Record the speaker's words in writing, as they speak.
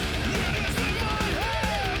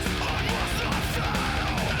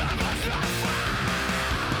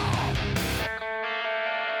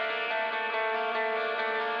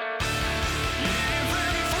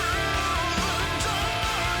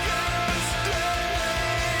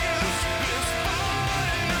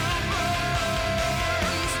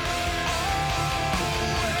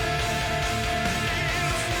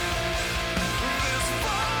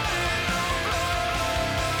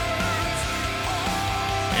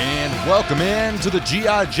And welcome in to the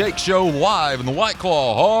G.I. Jake Show live in the White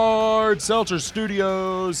Claw Hard Seltzer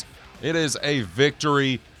Studios. It is a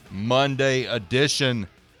Victory Monday edition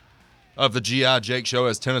of the G.I. Jake Show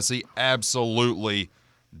as Tennessee absolutely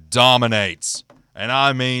dominates, and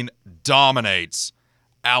I mean dominates,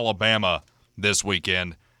 Alabama this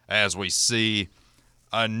weekend as we see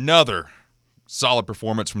another solid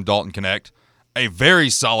performance from Dalton Connect, a very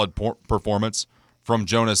solid performance from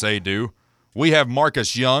Jonas Adu. We have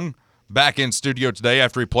Marcus Young back in studio today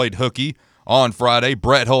after he played hooky on Friday.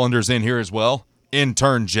 Brett Hollander's in here as well.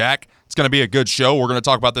 Intern Jack. It's going to be a good show. We're going to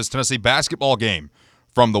talk about this Tennessee basketball game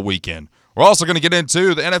from the weekend. We're also going to get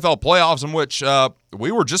into the NFL playoffs, in which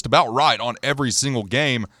we were just about right on every single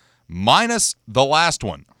game, minus the last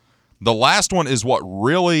one. The last one is what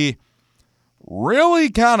really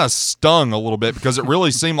kind of stung a little bit, because it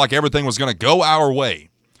really seemed like everything was going to go our way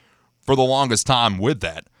for the longest time with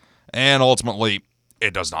that. And ultimately,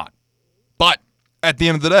 it does not. But at the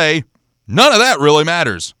end of the day, none of that really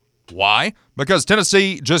matters. Why? Because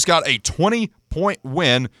Tennessee just got a 20-point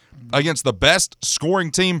win against the best scoring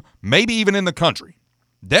team, maybe even in the country.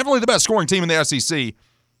 Definitely the best scoring team in the SEC.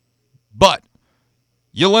 But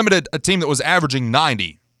you limited a team that was averaging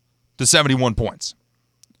 90 to 71 points.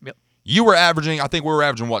 Yep. You were averaging, I think we were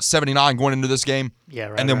averaging, 79 going into this game? Yeah,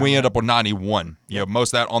 right. And then we right. end up with 91. You know,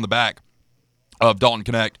 most of that on the back of Dalton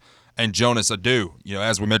Connect and Jonas Adu. You know,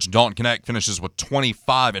 as we mentioned, Dalton Connect finishes with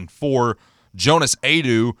 25-4. Jonas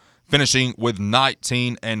Adu finishing with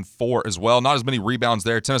 19-4 as well. Not as many rebounds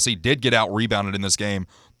there. Tennessee did get out-rebounded in this game,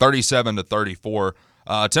 37-34.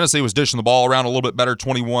 Tennessee was dishing the ball around a little bit better,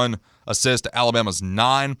 21 assists to Alabama's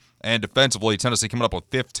 9. And defensively, Tennessee coming up with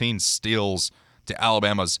 15 steals to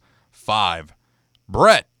Alabama's 5.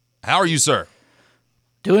 Brett, how are you, sir?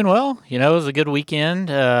 Doing well. You know, it was a good weekend.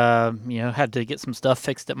 Had to get some stuff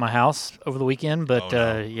fixed at my house over the weekend, but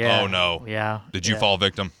yeah. Oh, no. Yeah. Did you fall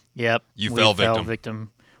victim? Yep. You fell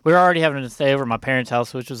victim. We were already having to stay over at my parents'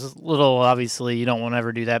 house, which was a little, obviously, you don't want to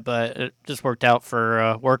ever do that, but it just worked out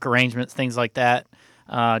for work arrangements, things like that.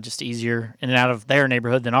 Just easier in and out of their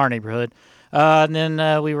neighborhood than our neighborhood. And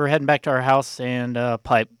then we were heading back to our house, and a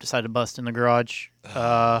pipe decided to bust in the garage.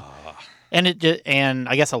 And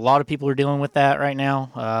I guess a lot of people are dealing with that right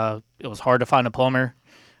now. It was hard to find a plumber,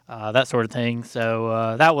 that sort of thing.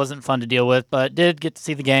 So that wasn't fun to deal with, but did get to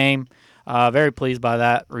see the game. Very pleased by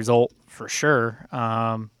that result for sure.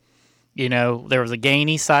 There was a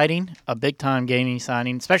Gainey sighting, a big-time Gainey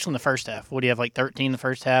sighting, especially in the first half. What do you have, like 13 in the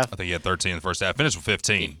first half? I think he had 13 in the first half. Finished with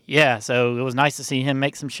 15. Yeah, so it was nice to see him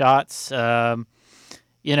make some shots. Overall,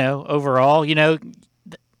 they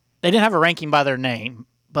didn't have a ranking by their name,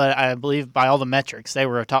 but I believe by all the metrics, they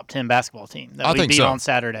were a top 10 basketball team that we beat on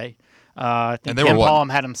Saturday. I think Ken Palm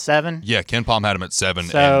had them 7. Yeah, Ken Palm had them at 7.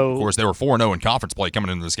 So, and, of course, they were 4-0 in conference play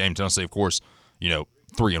coming into this game. Tennessee, of course,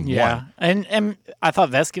 3-1. Yeah, and I thought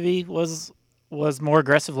Vescovy was more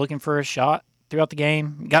aggressive looking for a shot throughout the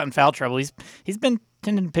game. Got in foul trouble. He's been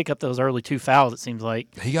tending to pick up those early 2 fouls, it seems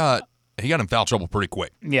like. He got in foul trouble pretty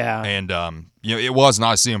quick. Yeah. And, it was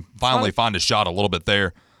nice to see him finally find his shot a little bit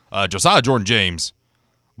there. Josiah Jordan-James,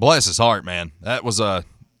 bless his heart, man. That was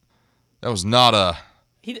not a...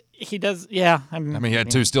 He does, yeah. He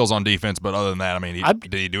had 2 steals on defense, but other than that,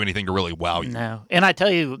 did he do anything to really wow you? No. And I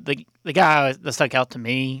tell you, the guy that stuck out to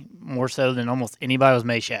me more so than almost anybody was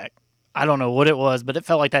Meshack. I don't know what it was, but it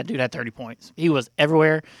felt like that dude had 30 points. He was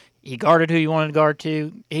everywhere. He guarded who you wanted to guard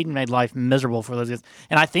to. He made life miserable for those guys.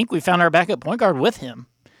 And I think we found our backup point guard with him.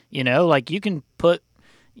 You can put,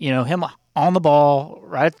 him on the ball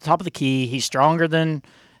right at the top of the key. He's stronger than...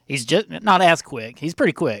 He's just not as quick. He's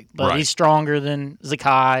pretty quick, but He's stronger than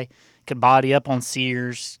Zakai. Could body up on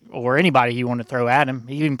Sears or anybody you want to throw at him.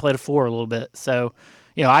 He even played a 4 a little bit. So,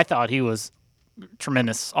 I thought he was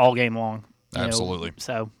tremendous all game long. Absolutely.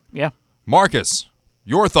 So, yeah. Marcus,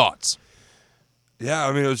 your thoughts?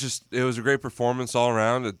 Yeah, it was a great performance all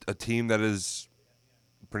around. A team that is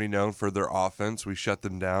pretty known for their offense. We shut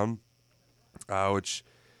them down, which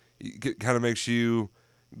kind of makes you...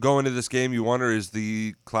 Going into this game, you wonder, is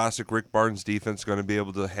the classic Rick Barnes defense going to be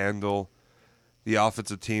able to handle the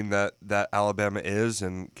offensive team that Alabama is,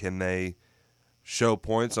 and can they show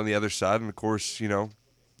points on the other side? And, of course,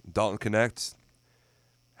 Dalton Connect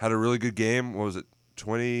had a really good game. What was it,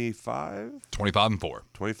 25? 25-4.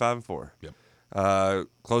 25-4. Yep.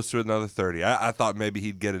 Close to another 30. I thought maybe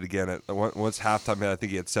he'd get it again. Once halftime, I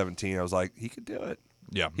think he had 17. I was like, he could do it.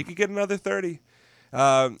 Yeah. He could get another 30.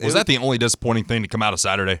 Was that the only disappointing thing to come out of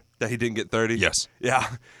Saturday? That he didn't get 30? Yes. Yeah.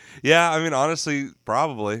 Honestly,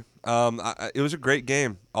 probably. It was a great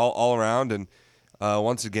game all around, and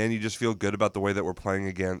Once again, you just feel good about the way that we're playing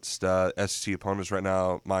against SEC opponents right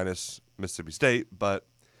now, minus Mississippi State. But,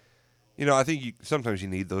 I think sometimes you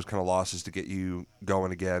need those kind of losses to get you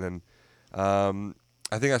going again. And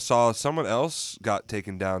I think I saw someone else got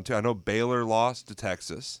taken down, too. I know Baylor lost to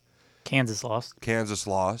Texas. Kansas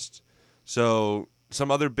lost. So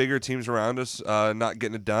some other bigger teams around us not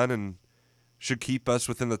getting it done and should keep us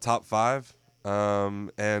within the top 5.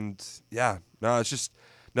 It's just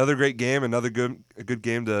another great game, a good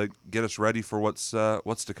game to get us ready for what's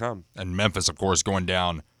to come. And Memphis, of course, going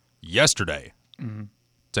down yesterday,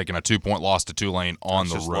 taking a 2-point loss to Tulane on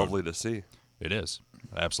the road. It's just lovely to see. It is.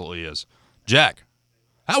 It absolutely is. Jack,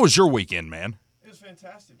 how was your weekend, man? It was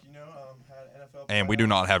fantastic. Had NFL. And we do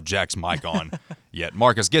not have Jack's mic on yet.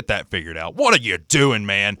 Marcus, get that figured out. What are you doing,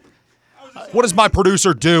 man? What is my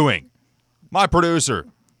producer doing? My producer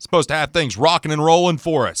is supposed to have things rocking and rolling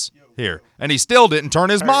for us here, and he still didn't turn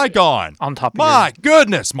his mic on. On top of My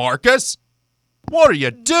goodness, Marcus. What are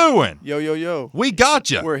you doing? Yo. We got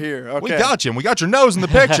you. We're here. Okay. We got you, and we got your nose in the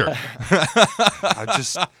picture.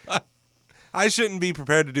 I shouldn't be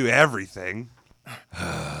prepared to do everything.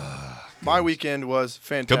 My weekend was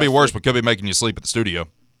fantastic. Could be worse, but could be making you sleep at the studio.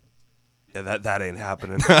 Yeah, that ain't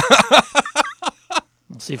happening.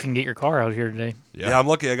 Let's see if you can get your car out here today. Yeah, I'm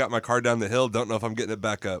lucky I got my car down the hill. Don't know if I'm getting it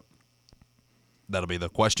back up. That'll be the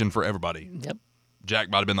question for everybody. Yep.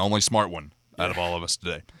 Jack might have been the only smart one out of all of us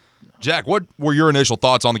today. Jack, what were your initial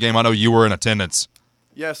thoughts on the game? I know you were in attendance.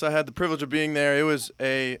 Yes, I had the privilege of being there. It was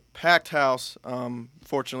a packed house,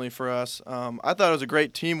 fortunately for us. I thought it was a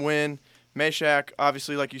great team win. Meshack,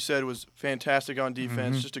 obviously, like you said, was fantastic on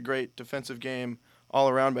defense. Just a great defensive game all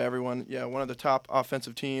around by everyone. Yeah, one of the top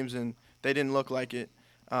offensive teams, and they didn't look like it.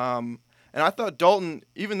 And I thought Dalton,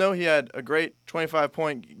 even though he had a great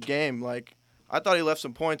 25-point game, I thought he left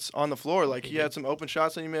some points on the floor. He had some open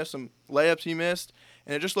shots that he missed, some layups he missed,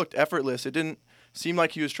 and it just looked effortless. It didn't seem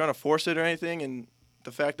like he was trying to force it or anything, and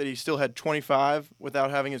the fact that he still had 25 without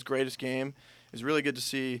having his greatest game is really good to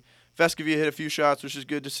see. Vescovia hit a few shots, which is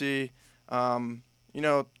good to see.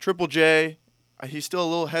 Triple J, he's still a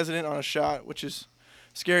little hesitant on a shot, which is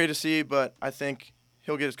scary to see, but I think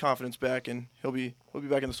he'll get his confidence back, and he'll be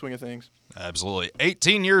back in the swing of things. Absolutely.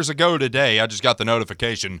 18 years ago today, I just got the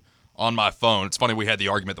notification on my phone. It's funny we had the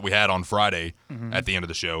argument that we had on Friday at the end of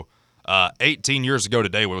the show. 18 years ago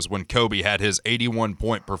today was when Kobe had his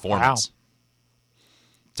 81-point performance. Wow.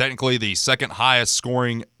 Technically the second highest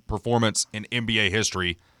scoring performance in NBA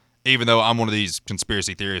history, even though I'm one of these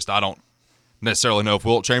conspiracy theorists. I don't necessarily know if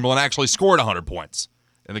Wilt Chamberlain actually scored 100 points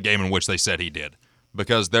in the game in which they said he did,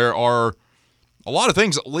 because there are a lot of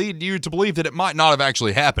things that lead you to believe that it might not have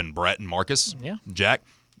actually happened, Brett and Marcus. Yeah. Jack,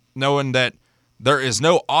 knowing that there is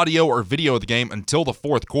no audio or video of the game until the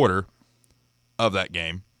fourth quarter of that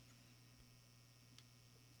game.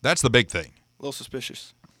 That's the big thing. A little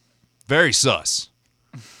suspicious. Very sus.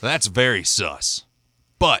 That's very sus.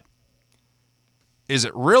 But is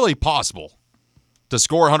it really possible to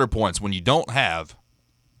score 100 points when you don't have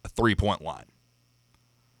a three-point line?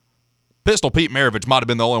 Pistol Pete Maravich might have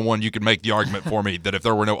been the only one you could make the argument for me that if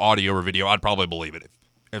there were no audio or video, I'd probably believe it.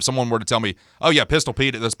 If someone were to tell me, oh, yeah, Pistol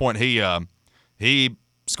Pete at this point, he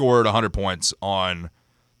scored 100 points on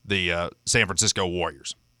the San Francisco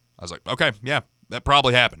Warriors. I was like, okay, yeah, that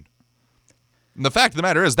probably happened. And the fact of the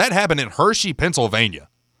matter is that happened in Hershey, Pennsylvania,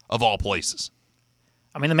 of all places.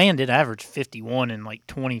 I mean, the man did average 51 and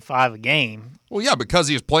 25 a game. Well, yeah, because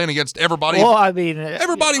he was playing against everybody. Well, I mean,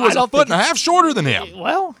 everybody was a foot and a half shorter than him.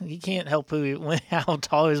 Well, you can't help how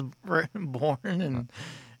tall he was born and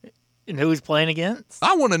who he's playing against.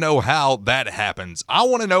 I want to know how that happens. I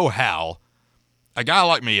want to know how a guy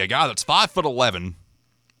like me, a guy that's 5'11",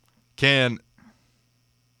 can.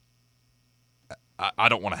 I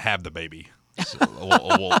don't want to have the baby.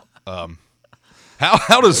 So,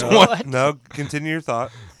 how does one? No, continue your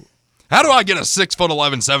thought. How do I get a 6'11",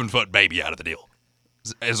 7-foot baby out of the deal?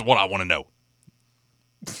 Is what I want to know.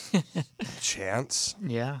 Chance?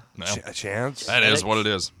 Yeah. No. A chance? That is what it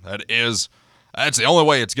is. That's the only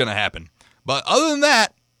way it's going to happen. But other than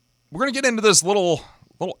that, we're going to get into this little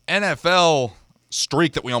NFL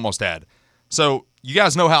streak that we almost had. So you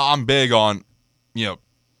guys know how I'm big on,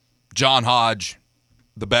 John Hodge,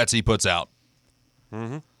 the bets he puts out.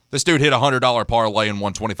 Mm-hmm. This dude hit a $100 parlay and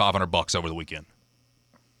won $2,500 over the weekend.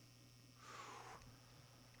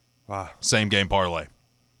 Wow. Same game parlay.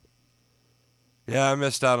 Yeah, I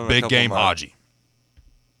missed out on Big a couple game of mine. Hodgie.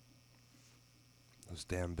 Those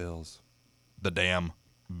damn Bills. The damn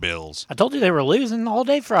Bills. I told you they were losing all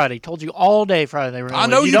day Friday. Told you all day Friday they were going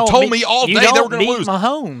to lose. I know you told me all day they were going to lose. You don't beat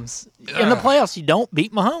Mahomes. In the playoffs, you don't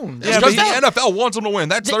beat Mahomes. Yeah, because the NFL wants them to win.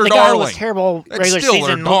 That's their the darling. guy was terrible That's regular still their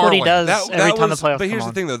season. Look what he darling. does every time the playoffs But here's come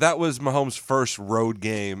the thing, though. That was Mahomes' first road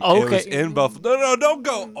game. Okay. It was in Buffalo. No, don't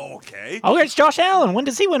go. Okay. Oh, it's Josh Allen. When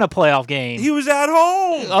does he win a playoff game? He was at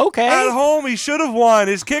home. Okay. At home, he should have won.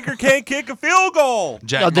 His kicker can't kick a field goal.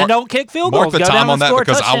 Jack, Then don't kick field goals. mark the Go time down on and that score a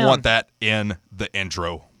because I touchdown. want that in the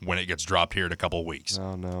intro when it gets dropped here in a couple of weeks.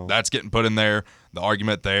 Oh, no. That's getting put in there. The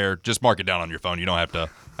argument there. Just mark it down on your phone. You don't have to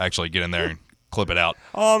actually get in there and clip it out.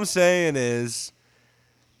 All I'm saying is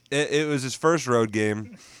it was his first road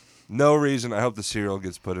game. No reason. I hope the cereal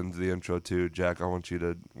gets put into the intro, too. Jack, I want you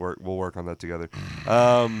to work. We'll work on that together.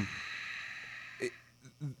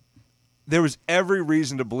 There was every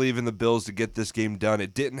reason to believe in the Bills to get this game done.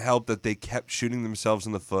 It didn't help that they kept shooting themselves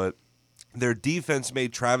in the foot. Their defense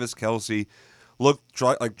made Travis Kelce look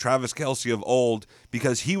like Travis Kelce of old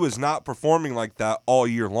because he was not performing like that all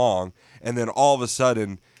year long. And then all of a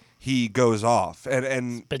sudden, he goes off.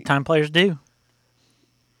 And Big time players do.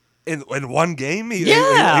 in one game, he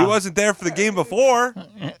Yeah. wasn't there for the game before.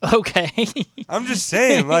 Okay. I'm just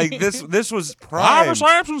saying, like this was prime. Ivan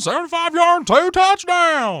Sampson, 75-yard, 2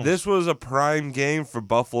 touchdowns. This was a prime game for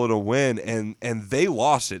Buffalo to win, and they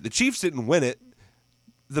lost it. The Chiefs didn't win it.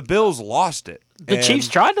 The Bills lost it. The And Chiefs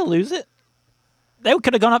tried to lose it. They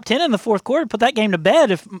could have gone up 10 in the fourth quarter, put that game to bed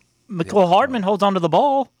if McCall Hardman holds onto the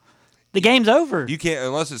ball. The game's over. You can't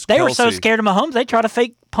unless it's They were Kelce. so scared of Mahomes, they tried to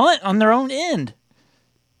fake punt on their own end.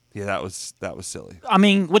 Yeah, that was silly. I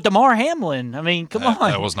mean, with DeMar Hamlin. I mean, come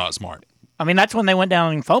on. That was not smart. I mean, that's when they went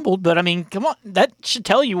down and fumbled. But I mean, come on, that should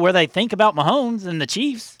tell you where they think about Mahomes and the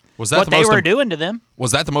Chiefs. Was that what the they most were doing to them?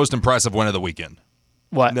 Was that the most impressive win of the weekend?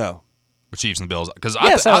 What? No, The Chiefs and the Bills? Because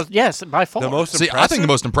Yes, by far. the most see, impressive. I think the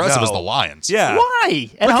most impressive is No. the Lions. Yeah. Why?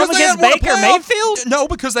 At Because home they against haven't won a Baker playoff- Mayfield? No,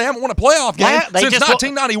 because they haven't won a playoff game They since just won-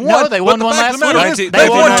 1991. No, they won But the one fact of the last matter week. is, They They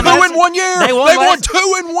won won last- 2 in 1 year. They They won won last-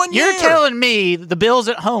 2 in 1 year. You're telling me the Bills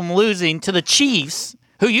at home losing to the Chiefs,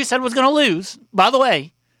 who you said was going to lose, by the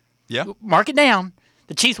way, Yeah. mark it down.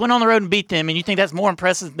 The Chiefs went on the road and beat them, and you think that's more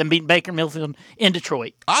impressive than beating Baker Mayfield in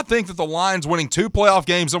Detroit? I think that the Lions winning 2 playoff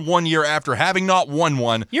games in 1 year after having not won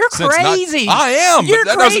one. You're since crazy. I am. You're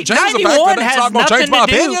but that crazy. doesn't change the fact 91 that it's has not going to change my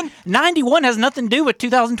nothing to do. opinion. 91 has nothing to do with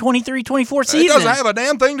 2023-24 season. It doesn't have a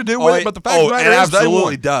damn thing to do with it, but the fact of the it matter is they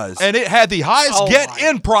absolutely won. does. And it had the highest Oh, my.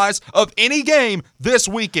 get-in price of any game this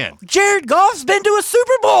weekend. Jared Goff's been to a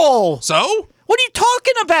Super Bowl. So? What are you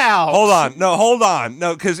talking about? Hold on.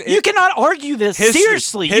 No, because You cannot argue this.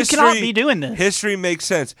 Seriously, you cannot be doing this. History makes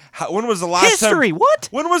sense. When was the last time? History? What?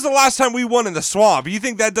 When was the last time we won in the swamp? You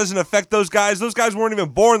think that doesn't affect those guys? Those guys weren't even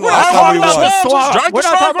born the We're last not time we talking won. about the swamp. Drink We're the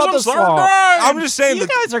not talking Snickers about the and swamp. Slurpee. I'm just saying You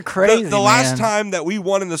that guys are crazy, The last man. time that we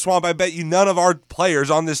won in the swamp, I bet you none of our players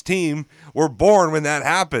on this team were born when that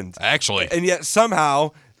happened. Actually, And yet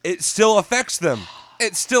somehow it still affects them.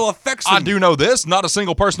 It still affects them. I do know this. Not a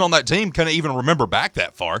single person on that team can even remember back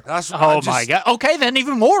that far. That's, Oh my God! Okay, then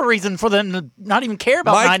even more reason for them to not even care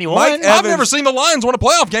about Mike 91. Evans- I've never seen the Lions win a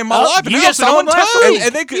playoff game in my Oh, life. And you now just it's saw them 0-2. last week.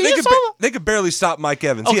 And You just saw- they could barely stop Mike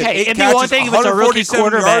Evans. He had Okay, 8 it'd be one catches, thing if it's a rookie 147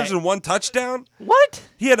 quarterback. yards and 1 touchdown. What?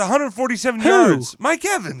 He had 147 Who? yards. Mike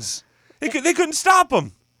Evans. They couldn't stop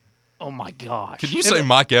him. Oh my gosh! Could you say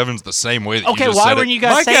Mike Evans the same way that Okay, you just why said weren't it? you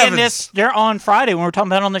guys Mike saying Evans. this? They're on Friday when we were talking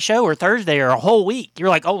about it on the show, or Thursday, or a whole week. You're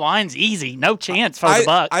like, "Oh, Lions easy, no chance for the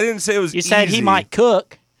Bucks." I didn't say it was You said he easy. might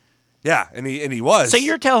cook. Yeah, and he was. So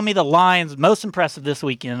you're telling me the Lions most impressive this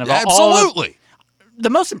weekend of all? Absolutely. The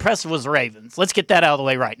most impressive was the Ravens. Let's get that out of the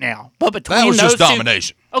way right now. But between That was those just two,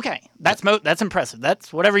 domination. okay, that's impressive.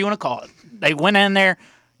 That's whatever you want to call it. They went in there,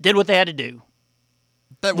 did what they had to do.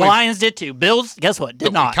 That The Lions did too. Bills, guess what? Did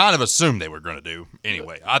we not. kind of assumed they were going to do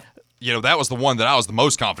anyway. That was the one that I was the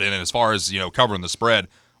most confident in as far as, covering the spread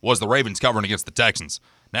was the Ravens covering against the Texans.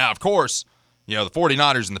 Now, of course, the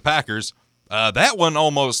 49ers and the Packers, that one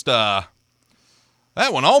almost that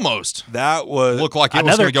was looked like it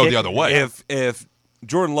was Another going to go kick. the other way. if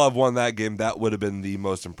Jordan Love won that game, that would have been the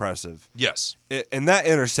most impressive. Yes. And that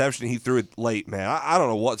interception he threw it late, man. I don't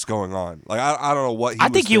know what's going on. Like I don't know what he I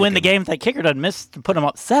was think you win the thinking. game if that kicker doesn't miss to put them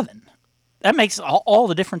up 7. That makes all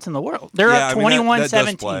the difference in the world. They're Yeah, up I mean,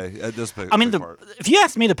 21-17. That does play. I mean, a big part. if you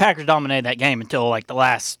ask me, the Packers dominated that game until like the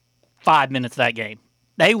last 5 minutes of that game.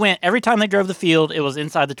 They went every time they drove the field, it was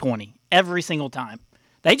inside the 20 every single time.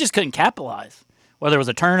 They just couldn't capitalize. Whether it was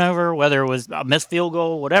a turnover, whether it was a missed field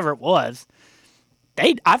goal, whatever it was,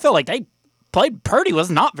 I felt like they played. Purdy was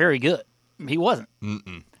not very good. He wasn't.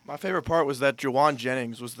 My favorite part was that Jawan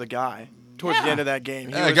Jennings was the guy towards the end of that game.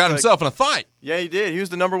 He Yeah, was got himself in a fight. Yeah, he did. He was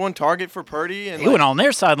the number one target for Purdy, and He went on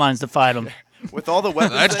their sidelines to fight him. with all the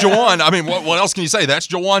weapons. That's they had. Jawan. I mean, what else can you say? That's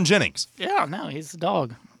Jawan Jennings. Yeah, no, he's the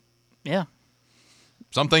dog. Yeah.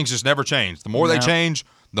 Some things just never change. The more they No. change,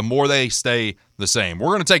 the more they stay the same. We're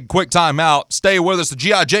going to take a quick time out. Stay with us. The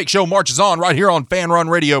G.I. Jake Show marches on right here on Fanrun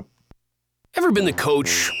Radio. Ever been the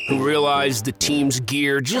coach who realized the team's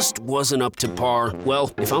gear just wasn't up to par?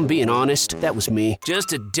 Well, if I'm being honest, that was me.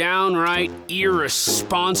 Just a downright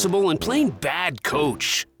irresponsible and plain bad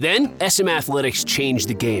coach. Then, SM Athletics changed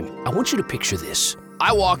the game. I want you to picture this.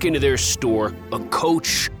 I walk into their store, a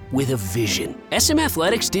coach with a vision. SM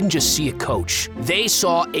Athletics didn't just see a coach. They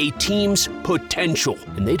saw a team's potential,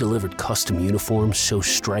 and they delivered custom uniforms so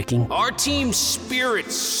striking. Our team's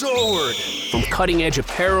spirit soared. From cutting-edge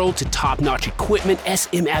apparel to top-notch equipment,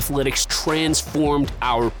 SM Athletics transformed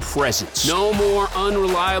our presence. No more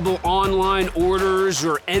unreliable online orders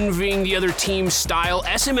or envying the other team's style.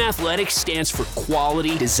 SM Athletics stands for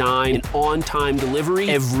quality, design, and on-time delivery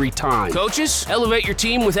every time. Coaches, elevate your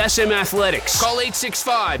team with SM Athletics. Call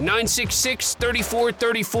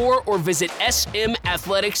 865-966-3434 or visit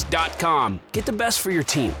smathletics.com. Get the best for your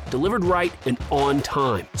team, delivered right and on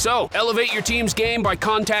time. So, elevate your team's game by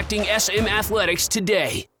contacting SM Athletics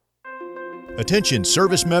today. Attention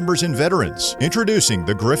service members and veterans. Introducing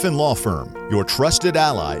the Griffin Law Firm, your trusted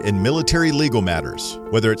ally in military legal matters.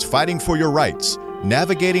 Whether it's fighting for your rights,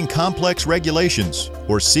 navigating complex regulations,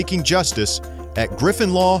 or seeking justice, at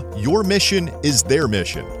Griffin Law, your mission is their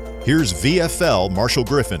mission. Here's VFL Marshall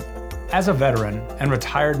Griffin. As a veteran and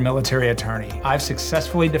retired military attorney, I've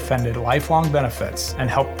successfully defended lifelong benefits and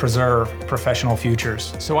helped preserve professional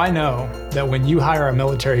futures. So I know that when you hire a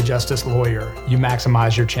military justice lawyer, you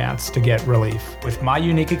maximize your chance to get relief. With my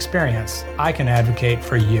unique experience, I can advocate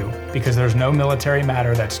for you because there's no military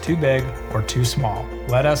matter that's too big or too small.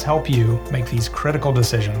 Let us help you make these critical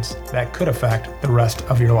decisions that could affect the rest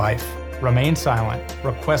of your life. Remain silent.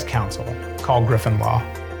 Request counsel. Call Griffin Law.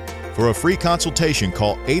 For a free consultation,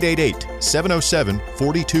 call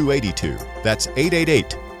 888-707-4282. That's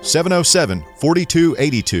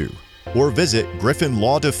 888-707-4282. Or visit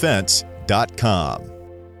griffinlawdefense.com.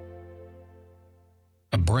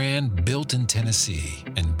 A brand built in Tennessee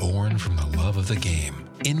and born from the love of the game.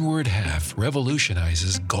 Inward Half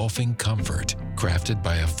revolutionizes golfing comfort. Crafted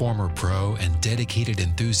by a former pro and dedicated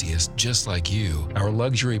enthusiast just like you, our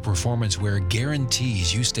luxury performance wear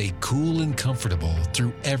guarantees you stay cool and comfortable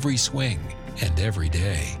through every swing and every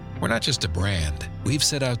day. We're not just a brand. We've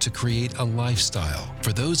set out to create a lifestyle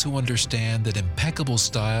for those who understand that impeccable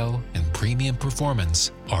style and premium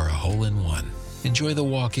performance are a hole-in-one. Enjoy the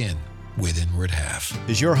walk-in with Inward Half.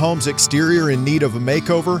 Is your home's exterior in need of a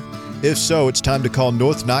makeover? If so, it's time to call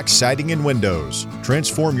North Knox Siding and Windows.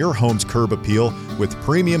 Transform your home's curb appeal with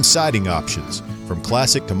premium siding options. From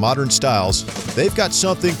classic to modern styles, they've got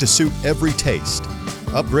something to suit every taste.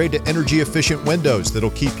 Upgrade to energy-efficient windows that'll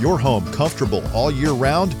keep your home comfortable all year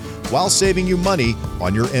round while saving you money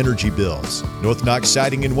on your energy bills. North Knox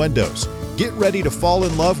Siding and Windows. Get ready to fall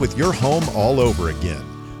in love with your home all over again.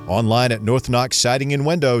 Online at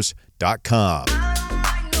northknoxsidingandwindows.com.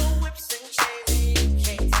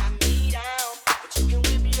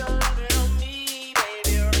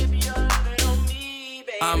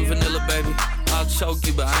 I'm vanilla, baby. I'll choke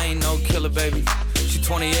you, but I ain't no killer, baby. She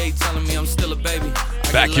 28, telling me I'm still a baby.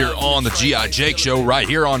 Back here on the G.I. Jake Show, right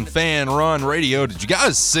here on Fan Run Radio. Did you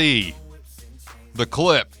guys see the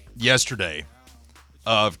clip yesterday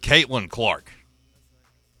of Caitlin Clark?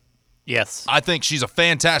 Yes. I think she's a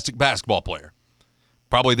fantastic basketball player.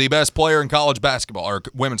 Probably the best player in college basketball or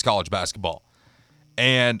women's college basketball.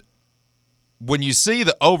 And when you see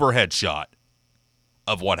the overhead shot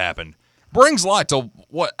of what happened, brings light to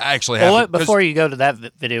what actually happened. Before you go to that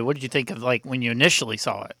video, what did you think of like when you initially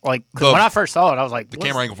saw it? Like, because when I first saw it, I was like, the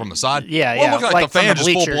camera angle from the side. Yeah, well, yeah. It looked like the fan just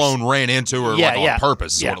full blown ran into her on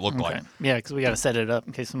purpose. Is what it looked like. Yeah, because we got to set it up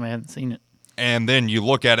in case somebody hadn't seen it. And then you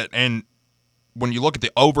look at it, and when you look at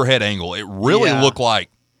the overhead angle, it really looked like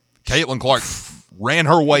Caitlin Clark ran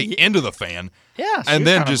her way into the fan. Yeah, and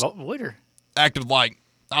then just acted like,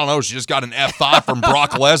 I don't know, she just got an F5 from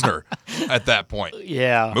Brock Lesnar at that point.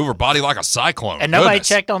 Yeah. Move her body like a cyclone. And nobody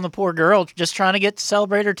checked on the poor girl just trying to get to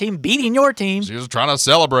celebrate her team beating your team. She was trying to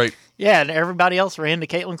celebrate. Yeah, and everybody else ran to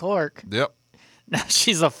Caitlin Clark. Yep. Now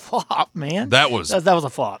she's a flop, man. That was a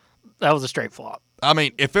flop. That was a straight flop. I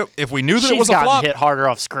mean, if we knew that She's it was a flop. gotten hit harder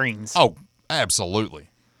off screens. Oh, absolutely.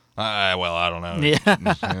 Well, I don't know.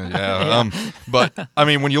 Yeah. But, I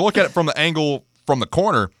mean, when you look at it from the angle from the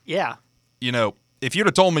corner, yeah, you know, if you'd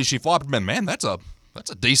have told me she flopped, man, that's a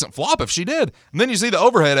decent flop if she did. And then you see the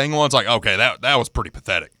overhead angle, and it's like, okay, that was pretty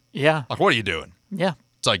pathetic. Yeah. Like, what are you doing? Yeah.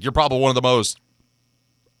 It's like you're probably one of the most.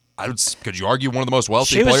 Could you argue one of the most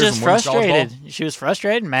wealthy She was players just in women's college ball? frustrated. She was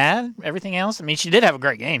frustrated, mad, everything else. I mean, she did have a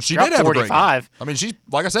great game. She dropped did have 45. a great game. I mean, she's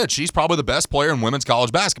like I said, she's probably the best player in women's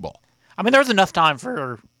college basketball. I mean, there was enough time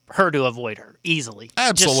for her to avoid her easily.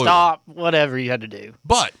 Absolutely. Just stop whatever you had to do.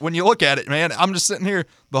 But when you look at it, man, I'm just sitting here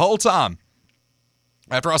the whole time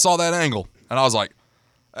after I saw that angle, and I was like,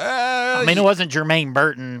 I mean, it wasn't Jermaine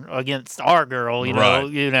Burton against our girl, you know. Right.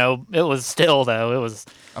 You know, it was still though. It was.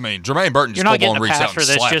 I mean, Jermaine Burton just You're not full getting on a reached pass out for and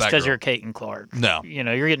this slapped just that because girl. you're Caitlin Clark. No. You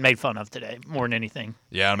know, you're getting made fun of today more than anything.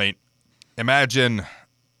 Yeah, I mean, imagine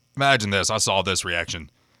this. I saw this reaction.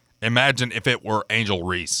 Imagine if it were Angel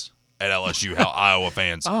Reese at LSU, how Iowa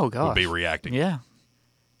fans would be reacting. Yeah.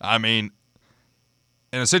 I mean,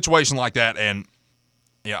 in a situation like that, and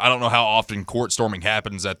I don't know how often court storming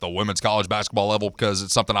happens at the women's college basketball level because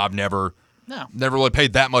it's something I've never really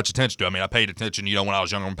paid that much attention to. I mean, I paid attention, when I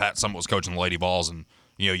was younger when Pat Summitt was coaching the Lady Vols, and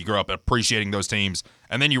you grow up appreciating those teams,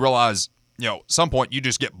 and then you realize, at some point you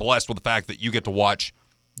just get blessed with the fact that you get to watch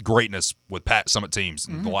greatness with Pat Summitt teams,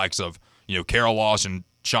 and the likes of Carol Losh and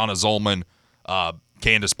Shauna Zolman,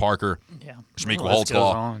 Candace Parker, Shamika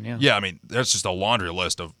Holtzclaw. Yeah, I mean, there's just a laundry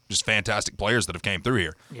list of just fantastic players that have came through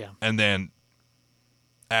here. Yeah. And then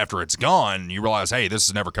after it's gone, you realize, hey, this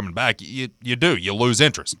is never coming back. You lose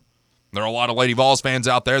interest. There are a lot of Lady Vols fans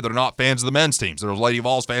out there that are not fans of the men's teams. There's Lady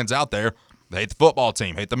Vols fans out there that hate the football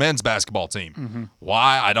team, hate the men's basketball team. Mm-hmm.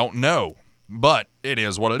 Why? I don't know. But it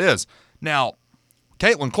is what it is. Now,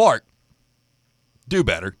 Caitlin Clark, do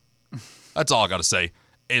better. That's all I got to say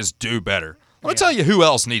is do better. Let me tell you who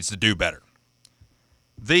else needs to do better.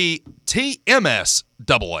 The TMSAA,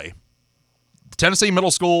 the Tennessee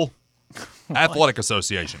Middle School Athletic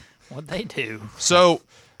Association. What'd they do? So,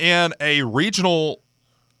 in a regional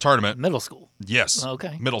tournament. Middle school. Yes.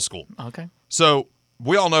 Okay. Middle school. Okay. So,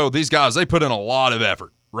 we all know these guys, they put in a lot of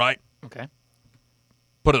effort, right? Okay.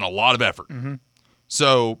 Put in a lot of effort. Mm-hmm.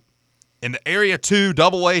 So, in the Area 2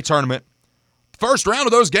 AA tournament, first round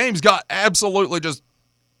of those games got absolutely just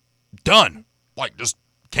done. Like, just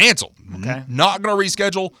canceled. Okay. Not going to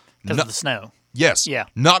reschedule. Because of the snow. Yes. Yeah.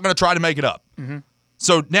 Not going to try to make it up. Mm-hmm.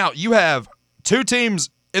 So now you have two teams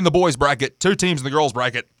in the boys bracket, two teams in the girls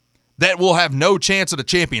bracket that will have no chance at a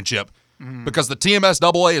championship because the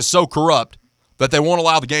TMSAA is so corrupt that they won't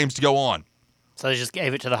allow the games to go on. So they just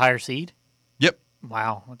gave it to the higher seed? Yep.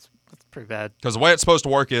 Wow. That's pretty bad. Because the way it's supposed to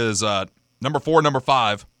work is number 4 and number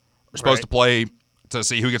 5 are supposed to play to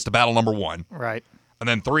see who gets to battle number 1. Right. And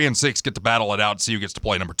then 3 and 6 get to battle it out to see who gets to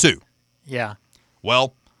play number 2. Yeah.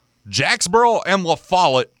 Well, Jacksboro and La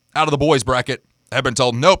Follette out of the boys bracket have been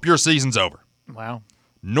told, nope, your season's over. Wow.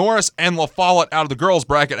 Norris and La Follette out of the girls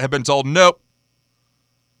bracket have been told, nope,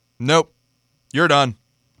 you're done.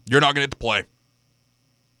 You're not going to get to play.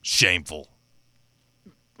 Shameful.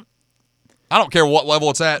 I don't care what level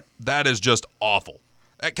it's at. That is just awful.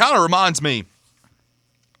 It kind of reminds me,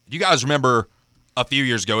 you guys remember a few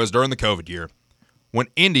years ago, it was during the COVID year, when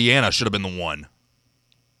Indiana should have been the one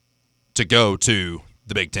to go to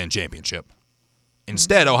the Big Ten championship.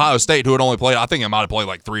 Instead, Ohio State, who had only played, I think it might have played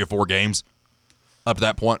like 3 or 4 games up to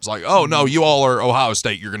that point. It's like, oh, no, you all are Ohio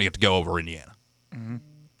State. You're going to get to go over Indiana. Mm-hmm.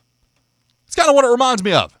 It's kind of what it reminds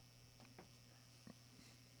me of.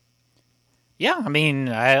 Yeah, I mean,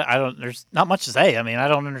 I don't. There's not much to say. I mean, I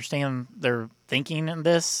don't understand their thinking in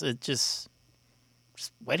this. It just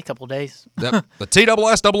wait a couple of days. Yep. The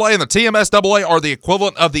TSSAA and the TMSAA are the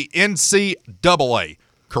equivalent of the NCAA.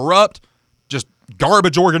 Corrupt, just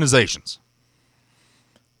garbage organizations.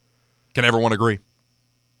 Can everyone agree?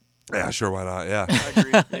 Yeah, sure, why not? Yeah.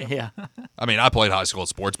 I agree. Yeah. I mean, I played high school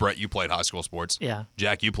sports. Brett, you played high school sports. Yeah.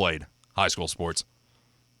 Jack, you played high school sports.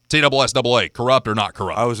 TSSAA, corrupt or not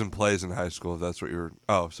corrupt? I was in plays in high school, if that's what you were.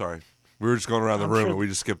 Oh, sorry. We were just going around the room, and we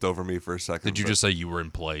just skipped over me for a second. Did you just say you were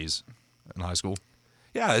in plays in high school?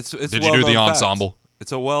 Yeah, it's Did you do the ensemble?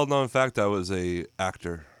 It's a well-known fact I was a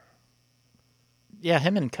actor. Yeah,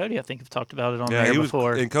 him and Cody, I think, have talked about it on Yeah, there he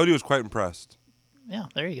before. was, and Cody was quite impressed. Yeah,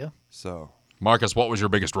 there you go. So, Marcus, what was your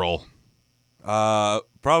biggest role?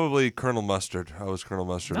 probably Colonel Mustard. I was Colonel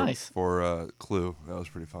Mustard Nice. for Clue. That was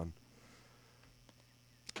pretty fun.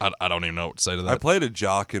 I don't even know what to say to I that. played a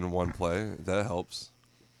jock in one play. That helps.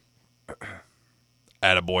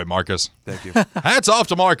 Attaboy, Marcus. Thank you. Hats off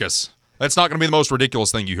to Marcus. That's not going to be the most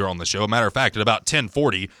ridiculous thing you hear on the show. Matter of fact, at about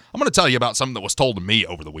 10:40, I'm going to tell you about something that was told to me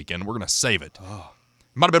over the weekend. We're going to save it.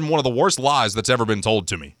 It might have been one of the worst lies that's ever been told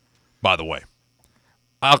to me, by the way.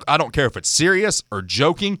 I don't care if it's serious or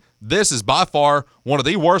joking. This is by far one of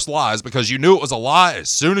the worst lies because you knew it was a lie as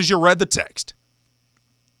soon as you read the text.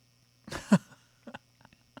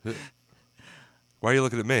 Why are you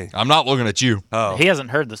looking at me? I'm not looking at you. Oh, He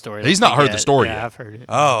hasn't heard the story. He's not heard the story yeah, yet. I've heard it.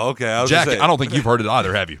 oh, okay. I was Jack, gonna say, I don't think you've heard it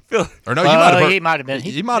either, have you? Or no, you might have heard. He might have been.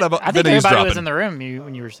 He might have I been think everybody eavesdropping. was in the room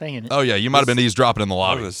when you were saying it. Oh yeah, you might have been eavesdropping in the I was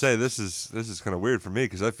lobby. gonna say this is kind of weird for me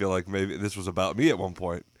because I feel like maybe this was about me at one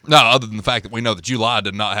point. No, other than the fact that we know that you lied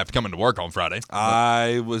to not have to come into work on Friday.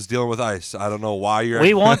 I was dealing with ice. I don't know why you're.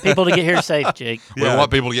 We want people to get here safe, Jake. We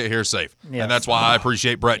want people to get here safe. Yes. And that's why I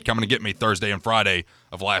appreciate Brett coming to get me Thursday and Friday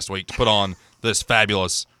of last week to put on this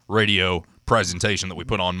fabulous radio presentation that we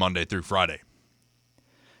put on Monday through Friday.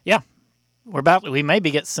 Yeah. We maybe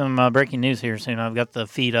get some breaking news here soon. I've got the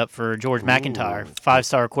feed up for George McIntyre,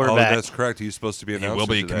 5-star Oh, quarterback. that's correct. He's supposed to be He announced. will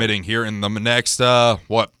be committing here in the next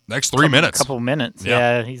 3 minutes. A couple of minutes.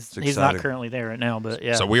 Yeah. Yeah, he's not exciting. currently there right now, but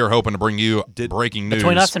yeah. So we are hoping to bring you breaking news.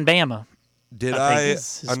 Between us and Bama, Did I I, think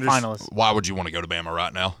is finalist. Why would you want to go to Bama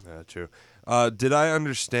right now? Yeah, true. Did I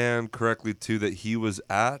understand correctly too that he was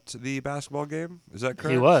at the basketball game? Is that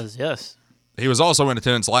correct? He was, yes. He was also in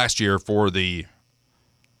attendance last year for the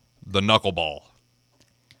knuckleball.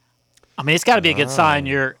 I mean, it's got to be a good sign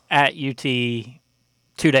you're at UT 2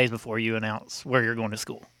 days before you announce where you're going to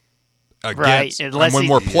school. Against, Right. and when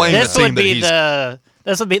we're playing this the team would that be he's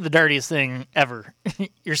this would be the dirtiest thing ever.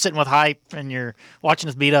 You're sitting with hype and you're watching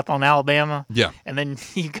us beat up on Alabama. Yeah. And then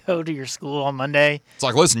you go to your school on Monday. It's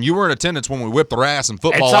like, listen, you were in attendance when we whipped their ass in And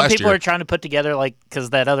football some last people year. are trying to put together, like,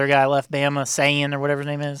 because that other guy left Bama, Sayin or whatever his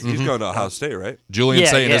name is. He's going to Ohio State, right? Julian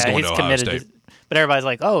Sayin is going he's to Ohio committed State. But everybody's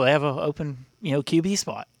like, oh, they have an open, QB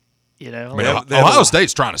spot. I mean, Ohio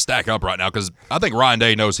State's trying to stack up right now because I think Ryan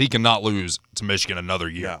Day knows he cannot lose to Michigan another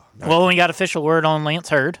year. Yeah. Well, we got official word on Lance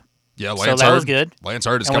Hurd. Yeah, So Lance that Hurd. was good. Lance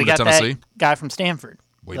Hurd is And we coming to got Tennessee. that guy from Stanford.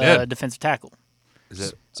 We the did. defensive tackle. Is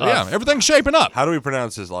it? So yeah, everything's shaping up. How do we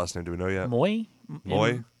pronounce his last name? Do we know yet? Moy?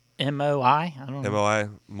 Moy? M-O-I? I don't know. M-O-I?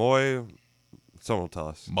 Moy? Someone will tell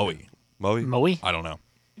us. Moe. Moe? Moy? I don't know.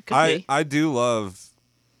 Could be. I do love,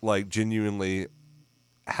 like, genuinely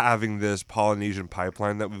having this Polynesian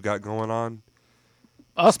pipeline that we've got going on.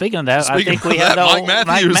 Oh, speaking of that, Speaking I think we of had that, the Mike old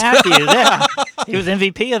Matthews. Mike Matthews. Yeah, he was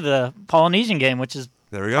MVP of the Polynesian game, which is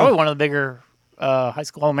There we probably go. one of the bigger high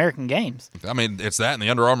school All-American games. I mean, it's that and the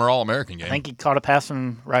Under Armour All-American game. I think he caught a pass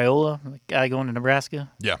from Raiola, the guy going to Nebraska.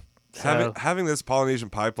 Yeah. So, Having this Polynesian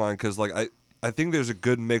pipeline, because, like, I think there's a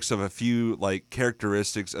good mix of a few, like,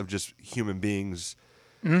 characteristics of just human beings.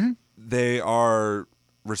 Mm-hmm. They are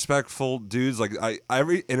respectful dudes. Like,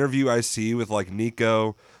 every interview I see with, like,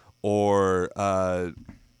 Nico or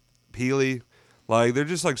Peely, like, they're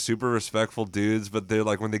just, like, super respectful dudes, but they're,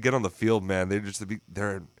 like, when they get on the field, man,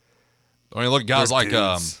 they're I mean, look at guys like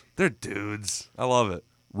dudes. They're dudes. I love it.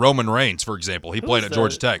 Roman Reigns, for example. He played was at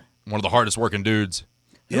Georgia the- Tech. One of the hardest working dudes.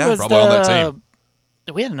 who Yeah, was probably on that team.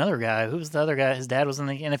 We had another guy. Who was the other guy? His dad was in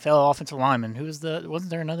the NFL offensive lineman. Wasn't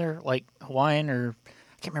there another, like, Hawaiian or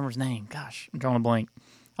I can't remember his name. Gosh, I'm drawing a blank.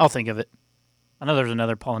 I'll think of it. I know there's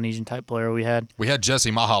another Polynesian type player we had. We had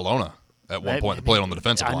Jesse Mahalona at one point that played on the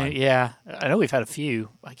defensive line. I know we've had a few.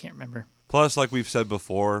 I can't remember. Plus, like we've said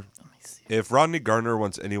before, if Rodney Gardner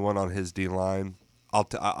wants anyone on his D line,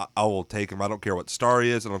 I will take him. I don't care what star he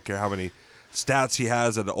is. I don't care how many stats he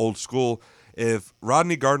has at an old school. If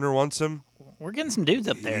Rodney Gardner wants him, We're getting some dudes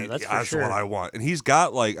up there. That's for sure. what I want. And he's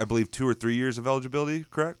got, like, I believe 2 or 3 years of eligibility,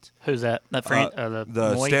 correct? Who's that? That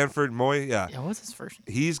The Moy? Stanford Moy, yeah. Yeah, what's his first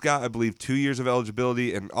name? He's got, I believe, 2 years of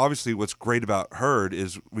eligibility. And obviously what's great about Hurd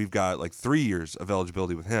is we've got, like, 3 years of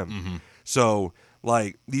eligibility with him. Mm-hmm. So,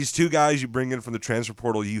 like, these two guys you bring in from the transfer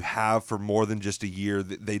portal, you have for more than just a year.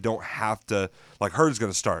 They don't have to, like, Hurd's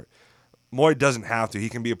going to start. Moy doesn't have to. He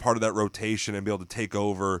can be a part of that rotation and be able to take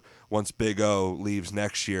over once Big O leaves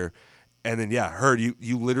next year. And then, yeah, Hurd, you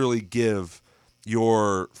literally give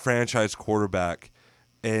your franchise quarterback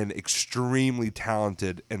an extremely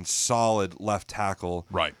talented and solid left tackle,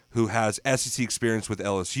 Right. who has SEC experience with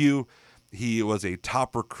LSU. He was a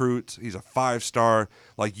top recruit. He's a 5-star.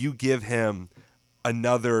 Like, you give him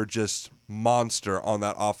another just monster on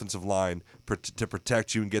that offensive line to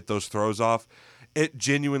protect you and get those throws off. It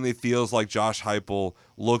genuinely feels like Josh Heupel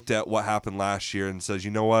looked at what happened last year and says,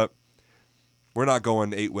 you know what? We're not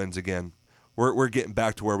going 8 wins again. We're getting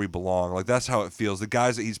back to where we belong. Like, that's how it feels. The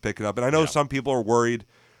guys that he's picking up. And I know some people are worried.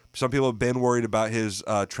 Some people have been worried about his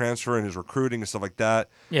transfer and his recruiting and stuff like that.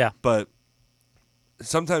 Yeah. But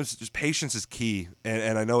sometimes just patience is key.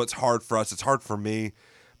 And I know it's hard for us. It's hard for me.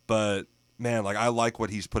 But, man, like, I like what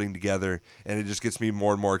he's putting together. And it just gets me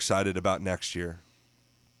more and more excited about next year.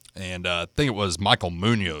 And I think it was Michael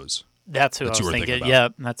Munoz. That's who I That you was were thinking. thinking about.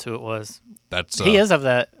 Yep, that's who it was. That's He is of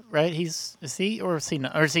that, right? Is he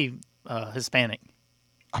not, or is he Hispanic?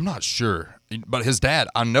 I'm not sure, but his dad.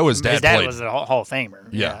 I know his dad, His dad played. was a Hall of Famer.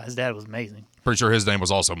 Yeah. His dad was amazing. Pretty sure his name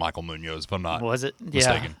was also Michael Munoz, if I'm not Was it?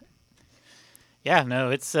 mistaken. Yeah,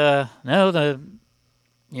 no, it's we've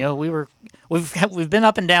been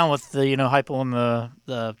up and down with the hype on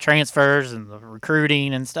the transfers and the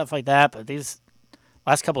recruiting and stuff like that, but these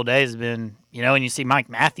last couple of days have been, and you see Mike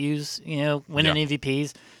Matthews, winning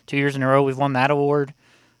MVPs 2 years in a row. We've won that award.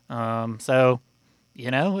 So,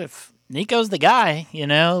 if Nico's the guy,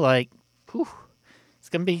 it's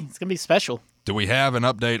gonna be special. Do we have an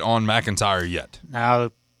update on McIntyre yet?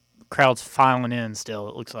 Now the crowd's filing in still,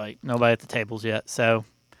 it looks like. Nobody at the tables yet. So,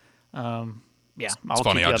 yeah. It's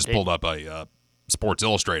funny, I just pulled up a Sports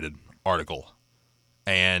Illustrated article.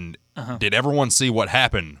 And did everyone see what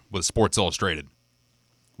happened with Sports Illustrated?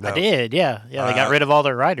 No. I did, yeah. Yeah, they got rid of all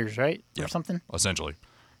their writers, right? Or something? Essentially.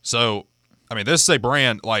 So, this is a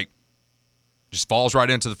brand, just falls right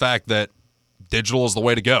into the fact that digital is the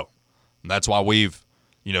way to go. And that's why we've,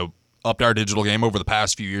 upped our digital game over the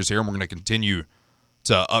past few years here, and we're going to continue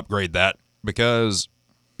to upgrade that because,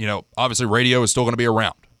 obviously radio is still going to be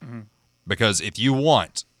around. Mm-hmm. Because if you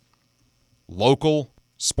want local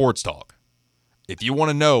sports talk, if you want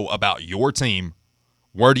to know about your team,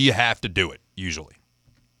 where do you have to do it, usually?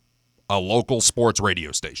 A local sports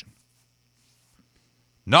radio station.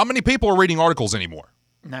 Not many people are reading articles anymore.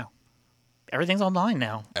 No. Everything's online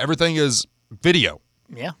now. Everything is video.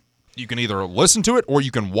 Yeah. You can either listen to it or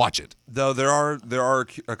you can watch it. Though there are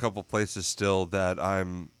a couple places still that I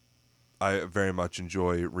very much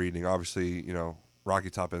enjoy reading. Obviously, Rocky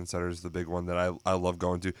Top Insider is the big one that I love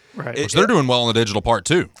going to. Right. Which they're doing well in the digital part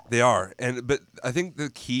too. They are. But I think the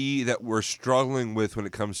key that we're struggling with when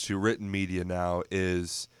it comes to written media now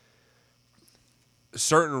is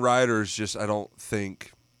certain writers I don't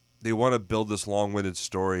think they want to build this long-winded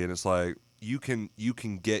story, and it's like you can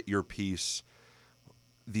get your piece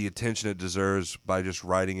the attention it deserves by just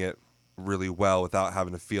writing it really well without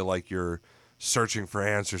having to feel like you're searching for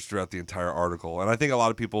answers throughout the entire article. And I think a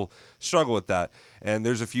lot of people struggle with that. And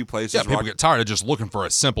there's a few places. Yeah, people get tired of just looking for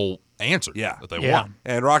a simple answer that they want.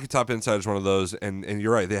 And Rocky Top Insider is one of those. And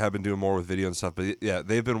you're right, they have been doing more with video and stuff. But yeah,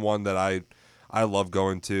 they've been one that I love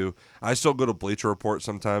going to. I still go to Bleacher Report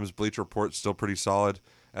sometimes. Bleacher Report's still pretty solid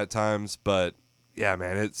at times. But yeah,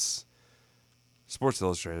 man, it's Sports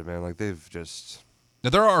Illustrated, man. They've just... Now,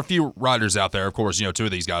 there are a few writers out there. Of course, two of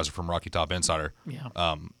these guys are from Rocky Top Insider. Yeah.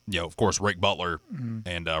 Of course, Rick Butler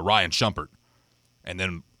and Ryan Shumpert. And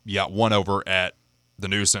then you got one over at the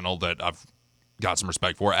News Sentinel that I've got some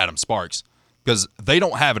respect for, Adam Sparks, because they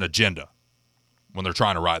don't have an agenda when they're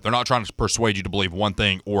trying to write. They're not trying to persuade you to believe one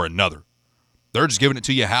thing or another. They're just giving it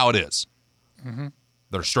to you how it is. Mm-hmm.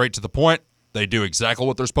 They're straight to the point. They do exactly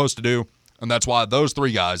what they're supposed to do, and that's why those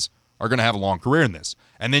three guys are going to have a long career in this.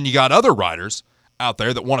 And then you got other writers out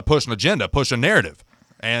there that want to push an agenda, push a narrative,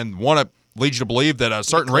 and want to lead you to believe that a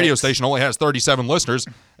certain radio station only has 37 listeners,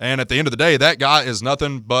 and at the end of the day, that guy is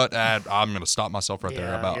nothing but I'm going to stop myself right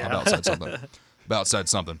there. About said something. About said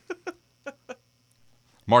something.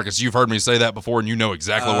 Marcus, you've heard me say that before, and you know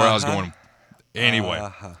exactly where I was going. Anyway,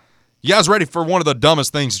 you guys ready for one of the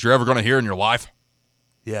dumbest things that you're ever going to hear in your life?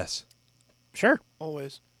 Yes. Sure.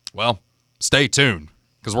 Always. Well, stay tuned,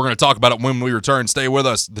 because we're going to talk about it when we return. Stay with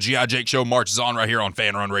us. The G.I. Jake Show marches on right here on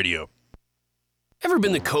Fanrun Radio. Ever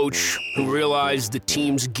been the coach who realized the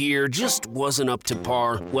team's gear just wasn't up to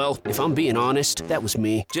par? Well, if I'm being honest, that was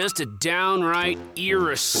me. Just a downright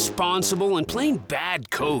irresponsible and plain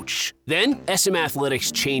bad coach. Then, SM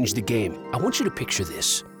Athletics changed the game. I want you to picture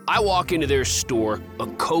this. I walk into their store, a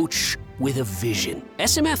coach with a vision.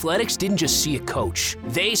 SM Athletics didn't just see a coach.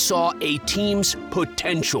 They saw a team's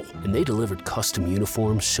potential, and they delivered custom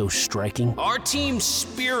uniforms so striking. Our team's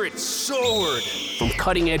spirit soared. From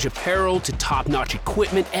cutting-edge apparel to top-notch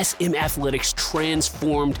equipment, SM Athletics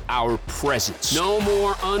transformed our presence. No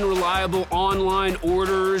more unreliable online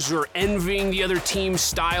orders or envying the other team's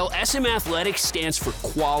style. SM Athletics stands for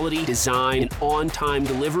quality, design, and on-time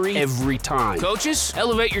delivery every time. Coaches,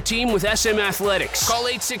 elevate your team with SM Athletics. Call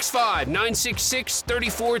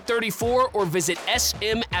 865-966-3434 or visit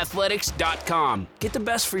smathletics.com. Get the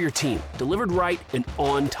best for your team, delivered right and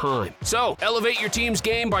on time. So, elevate your team's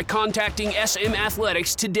game by contacting SM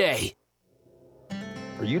Athletics today.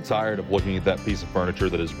 Are you tired of looking at that piece of furniture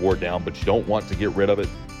that is wore down but you don't want to get rid of it?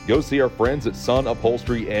 Go see our friends at Sun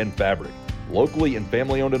Upholstery and Fabric. Locally and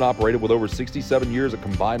family owned and operated with over 67 years of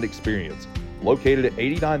combined experience. Located at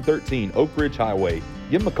 8913 Oak Ridge Highway.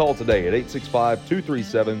 Give them a call today at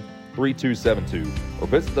 865-237-3272 or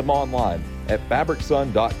visit them online at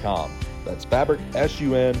fabricsun.com. That's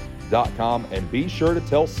fabricsun.com, and be sure to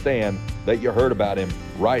tell Stan that you heard about him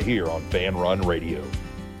right here on Fan Run Radio.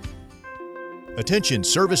 Attention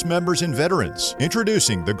service members and veterans.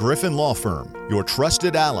 Introducing the Griffin Law Firm, your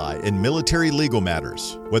trusted ally in military legal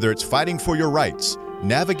matters. Whether it's fighting for your rights,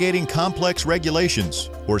 navigating complex regulations,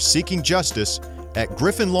 or seeking justice, at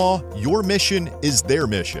Griffin Law, your mission is their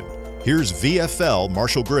mission. Here's VFL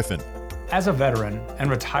Marshall Griffin. As a veteran and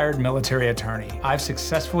retired military attorney, I've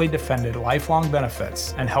successfully defended lifelong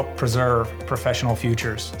benefits and helped preserve professional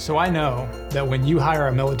futures. So I know that when you hire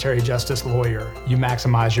a military justice lawyer, you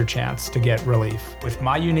maximize your chance to get relief. With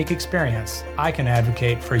my unique experience, I can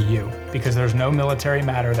advocate for you because there's no military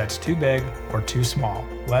matter that's too big or too small.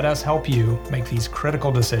 Let us help you make these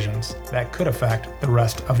critical decisions that could affect the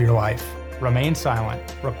rest of your life. Remain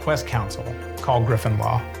silent, request counsel, call Griffin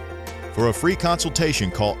Law. For a free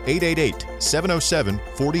consultation, call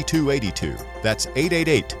 888-707-4282. That's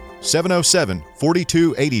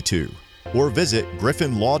 888-707-4282. Or visit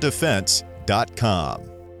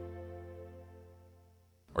griffinlawdefense.com.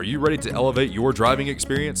 Are you ready to elevate your driving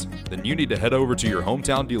experience? Then you need to head over to your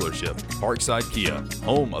hometown dealership, Parkside Kia,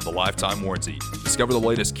 home of the lifetime warranty. Discover the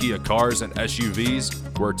latest Kia cars and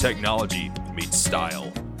SUVs where technology meets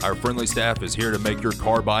style. Our friendly staff is here to make your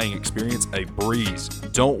car buying experience a breeze.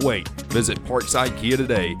 Don't wait. Visit Parkside Kia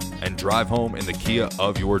today and drive home in the Kia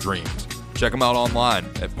of your dreams. Check them out online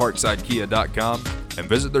at parksidekia.com and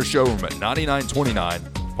visit their showroom at 9929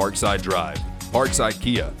 Parkside Drive. Parkside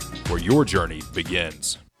Kia, where your journey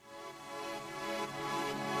begins.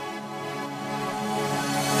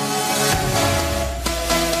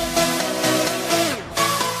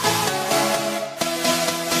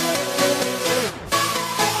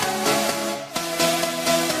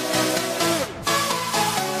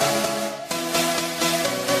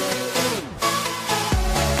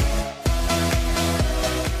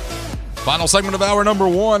 Final segment of hour number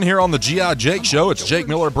 1 here on the G.I. Jake Show. It's Jake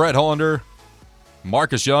Miller, Brett Hollander,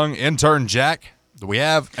 Marcus Young, intern Jack. Do we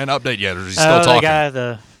have an update yet, or is he still talking? The guy,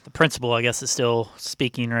 the principal, I guess, is still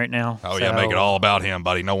speaking right now. Oh, yeah, make it all about him,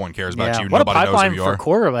 buddy. No one cares about you. What Nobody a knows pipeline who you are. for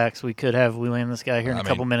quarterbacks we could have. We land this guy here in a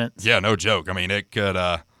couple minutes. Yeah, no joke. I mean, it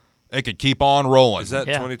could keep on rolling. Is that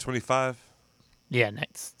 2025? Yeah,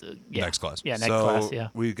 next class. Yeah, next class, yeah.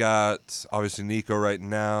 We've got, obviously, Nico right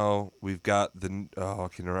now. We've got I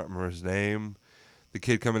can't remember his name. The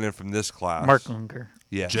kid coming in from this class. Merklinger.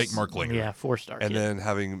 Yes. Jake Merklinger. Yeah, 4-star. And then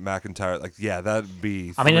having McIntyre. that'd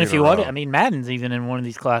be I mean, if you want it, Madden's even in one of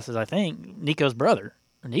these classes, I think. Nico's brother.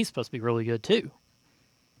 And he's supposed to be really good, too.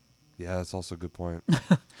 Yeah, that's also a good point.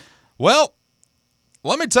 Well,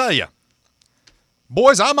 let me tell you.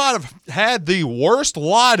 Boys, I might have had the worst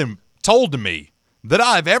lie told to me that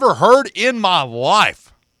I've ever heard in my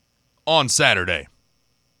life on Saturday.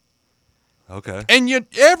 Okay. And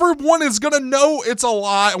everyone is going to know it's a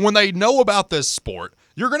lie when they know about this sport.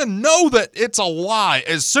 You're going to know that it's a lie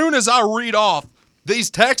as soon as I read off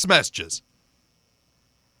these text messages.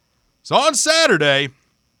 So on Saturday,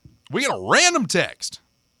 we get a random text.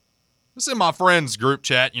 This is in my friend's group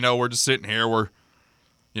chat. We're just sitting here. We're,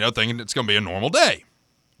 thinking it's going to be a normal day,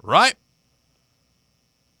 right?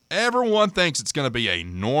 Everyone thinks it's going to be a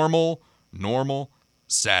normal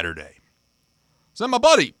Saturday. So my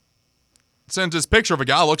buddy sends this picture of a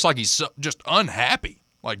guy who looks like he's just unhappy,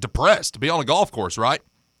 like depressed to be on a golf course, right?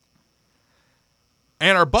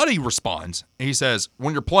 And our buddy responds. He says,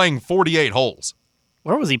 when you're playing 48 holes.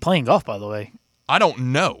 Where was he playing golf, by the way? I don't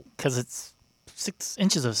know. Because it's 6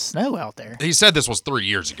 inches of snow out there. He said this was 3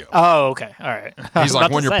 years ago. Oh, okay. All right. He's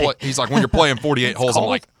like, when you're playing 48 holes, I'm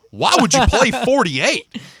like, why would you play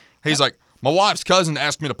 48? He's like, my wife's cousin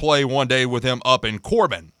asked me to play one day with him up in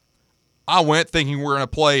Corbin. I went thinking we were going to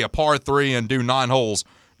play a par 3 and do 9 holes.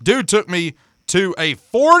 Dude took me to a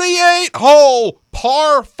 48-hole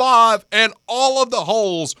par 5, and all of the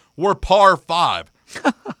holes were par 5.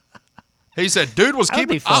 He said, dude was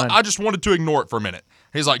keeping – I just wanted to ignore it for a minute.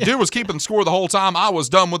 He's like, dude was keeping score the whole time. I was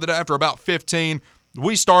done with it after about 15.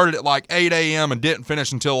 We started at like 8 a.m. and didn't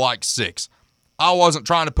finish until like 6. I wasn't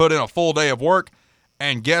trying to put in a full day of work.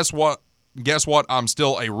 And guess what? I'm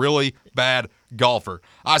still a really bad golfer.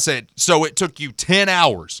 I said, so it took you 10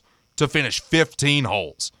 hours to finish 15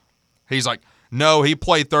 holes. He's like, no, he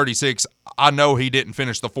played 36. I know he didn't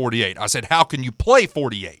finish the 48. I said, how can you play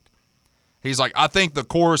 48? He's like, I think the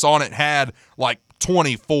course on it had like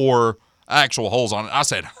 24 actual holes on it. I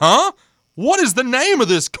said, huh? What is the name of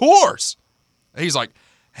this course? He's like,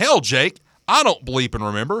 hell, Jake, I don't bleep and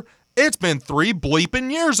remember. It's been 3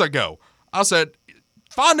 bleeping years ago. I said,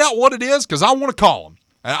 find out what it is because I want to call him.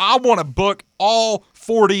 And I want to book all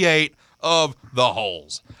 48 of the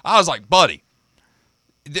holes. I was like, buddy,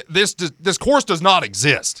 this course does not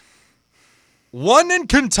exist. London,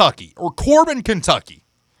 Kentucky, or Corbin, Kentucky.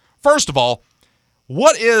 First of all,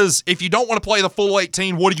 What is, if you don't want to play the full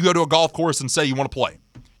 18, what do you go to a golf course and say you want to play?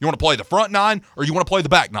 You want to play the front 9 or you want to play the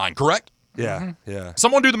back 9, correct? Yeah, yeah.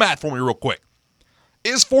 Someone do the math for me real quick.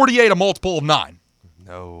 Is 48 a multiple of 9?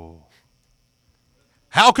 No.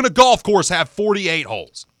 How can a golf course have 48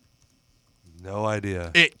 holes? No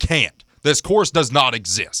idea. It can't. This course does not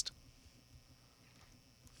exist.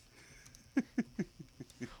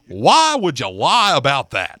 Why would you lie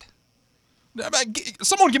about that?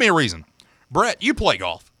 Someone give me a reason. Brett, you play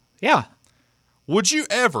golf. Yeah. Would you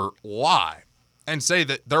ever lie and say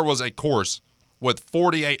that there was a course with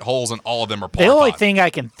 48 holes and all of them are par The only 5? thing I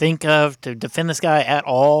can think of to defend this guy at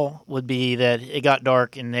all would be that it got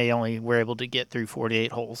dark and they only were able to get through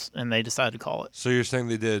 48 holes and they decided to call it. So you're saying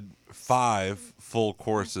they did 5 full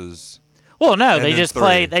courses? Well, no, And they then just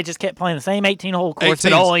 3. They just kept playing the same 18-hole course, but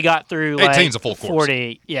 18's only got through like 18's a full course.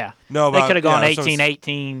 48. Yeah. No, they but could have gone yeah, so 18, it's-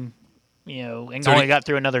 18, and So only he- got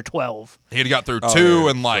through another 12. He'd got through Oh, 2 yeah,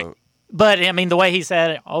 and like so- But I mean, the way he said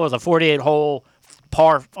it, it was a 48-hole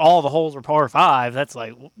par. All the holes were par 5. That's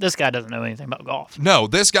like, this guy doesn't know anything about golf. no,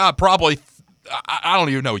 this guy probably I don't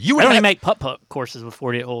even know. You would They don't have, even make putt-putt courses with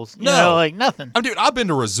 48 holes. You No. know, like nothing. dude, I've been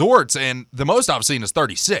to resorts and the most I've seen is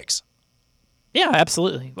 36. Yeah,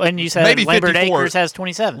 absolutely. And you said Maybe Lambert 54. Acres has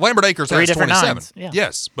 27. Lambert Acres 3 has different 27. nines. Yeah.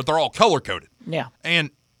 Yes, but they're all color coded. Yeah.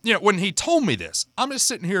 And when he told me this, I'm just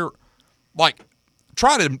sitting here like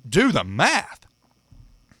trying to do the math.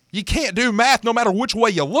 You can't do math no matter which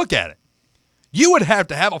way you look at it. You would have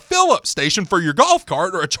to have a fill-up station for your golf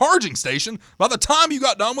cart or a charging station by the time you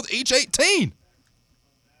got done with each 18.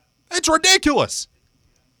 It's ridiculous.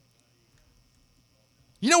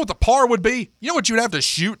 You know what the par would be? You know what you'd have to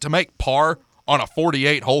shoot to make par on a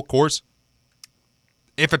 48-hole course?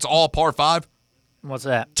 If it's all par 5? What's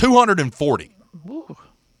that? 240. Ooh.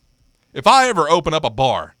 If I ever open up a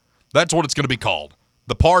bar, that's what it's going to be called.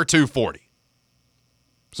 The Par 240.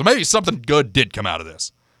 So maybe something good did come out of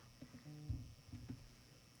this.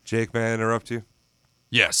 Jake, may I interrupt you?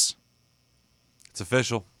 Yes. It's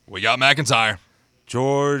official. We got McIntyre.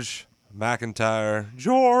 George McIntyre,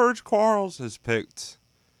 George Quarles has picked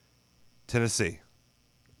Tennessee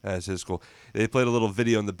as his school. They played a little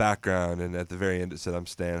video in the background, and at the very end it said, "I'm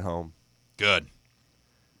staying home." Good.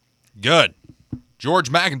 Good. George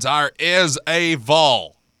McIntyre is a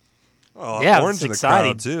Vol. Oh, Yeah, orange it's in the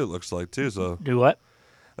exciting. crowd too. It looks like too. So Do what?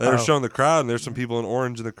 they're Oh. showing the crowd, and there's some people in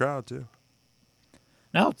orange in the crowd too.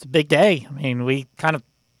 No, it's a big day. I mean, we kind of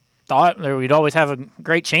thought that we'd always have a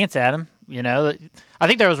great chance at him. You know, I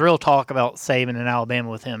think there was real talk about Saban in Alabama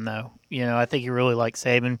with him, though. You know, I think he really liked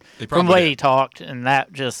Saban He from probably the way did. he talked, and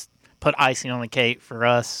that just put icing on the cake for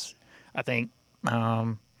us. I think.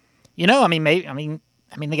 You know, I mean,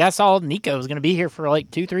 the guy saw Nico was going to be here for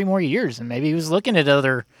like 2-3 more years, and maybe he was looking at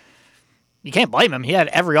other. You can't blame him. He had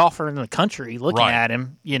every offer in the country looking Right. at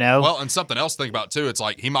him. You know. Well, and something else to think about, too. It's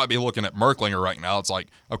like he might be looking at Merklinger right now. It's like,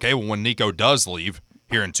 okay, well, when Nico does leave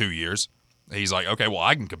here in 2 years, he's like, okay, well,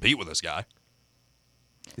 I can compete with this guy.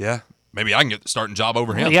 Yeah, Maybe I can get the starting job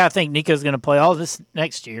over him. You got to think Nico's going to play all this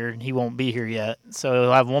next year, and he won't be here yet. So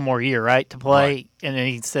he'll have one more year, right, to play, Right. and then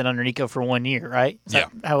he'd sit under Nico for 1 year, right? Is Yeah.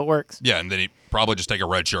 that how it works? Yeah, and then he'd probably just take a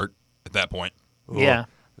red shirt at that point. Yeah.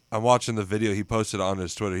 I'm watching the video he posted on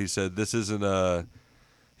his Twitter. He said, "This isn't a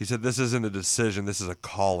decision. This is a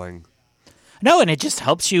calling." No, and it just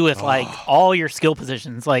helps you with, like, all your skill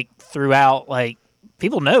positions, like, throughout. Like,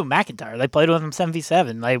 people know McIntyre. They played with him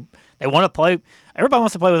 7v7. They want to play. Everybody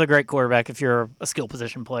wants to play with a great quarterback if you're a skill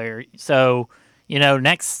position player. So, you know,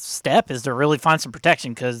 next step is to really find some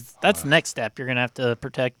protection, because that's the next step you're going to have to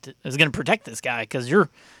protect. Is going to protect this guy, because you're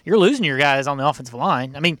losing your guys on the offensive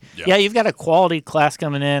line. I mean, yeah, you've got a quality class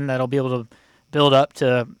coming in that'll be able to build up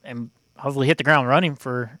to and hopefully hit the ground running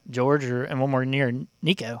for George and one more near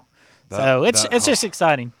Nico. So it's just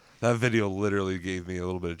exciting. That video literally gave me a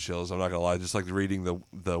little bit of chills. I'm not gonna lie. Just like reading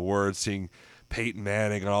the words, seeing Peyton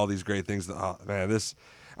Manning and all these great things. Oh, man,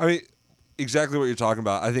 exactly what you're talking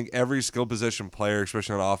about. I think every skill position player,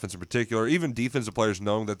 especially on offense in particular, even defensive players,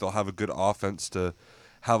 knowing that they'll have a good offense to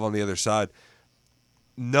have on the other side,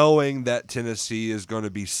 knowing that Tennessee is going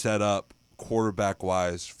to be set up quarterback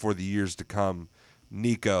wise for the years to come.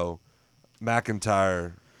 Nico,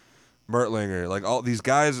 McIntyre, Mertlinger, like all these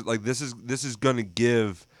guys, like this is going to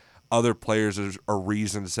give other players a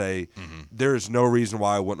reason to say there is no reason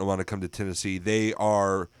why I wouldn't want to come to Tennessee. They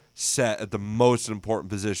are set at the most important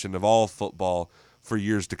position of all football for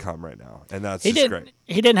years to come right now, and that's great.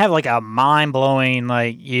 He didn't have like a mind-blowing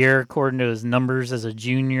like year according to his numbers as a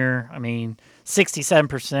junior. I mean,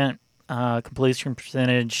 67% completion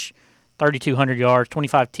percentage, 3,200 yards,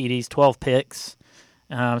 25 TDs, 12 picks.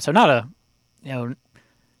 So not a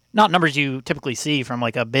not numbers you typically see from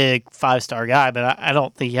like a big 5-star guy, but I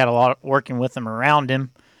don't think he had a lot working with him around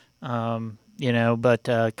him. But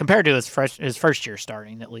compared to his first year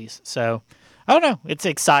starting at least. So I don't know. It's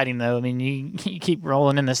exciting though. I mean, you keep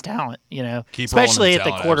rolling in this talent, especially at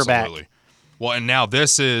the quarterback. Absolutely. Well, and now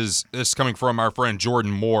this is coming from our friend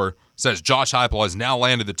Jordan Moore. Says Josh Heupel has now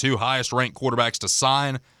landed the 2 highest ranked quarterbacks to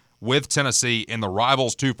sign with Tennessee in the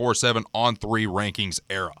Rivals 247 on 3 rankings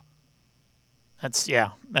era. That's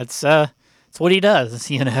what he does.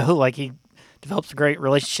 Like he develops great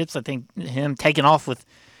relationships. I think him taking off with,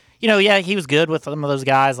 he was good with some of those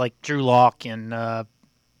guys like Drew Lock and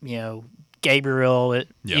Gabriel at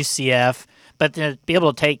UCF. But to be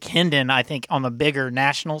able to take Hendon, I think, on the bigger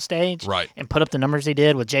national stage and put up the numbers he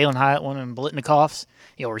did with Jalen Hyatt and Blitnikoffs,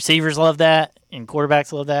 receivers love that and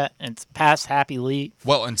quarterbacks love that. And it's pass happy lead.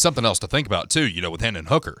 Well, and something else to think about, too, with Hendon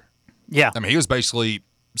Hooker. Yeah. I mean, he was basically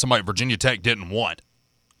somebody Virginia Tech didn't want.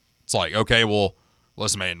 It's like, okay, well,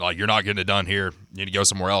 listen, man, like you're not getting it done here. You need to go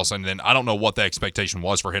somewhere else. And then I don't know what the expectation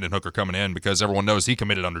was for Hendon Hooker coming in because everyone knows he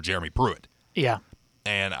committed under Jeremy Pruitt. Yeah.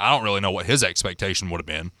 And I don't really know what his expectation would have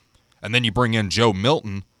been. And then you bring in Joe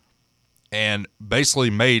Milton and basically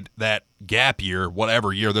made that gap year,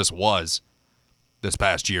 whatever year this was, this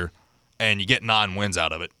past year, and you get 9 wins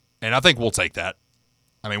out of it. And I think we'll take that.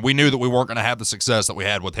 I mean, we knew that we weren't going to have the success that we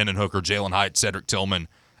had with Hendon Hooker, Jalen Hyatt, Cedric Tillman,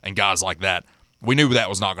 and guys like that. We knew that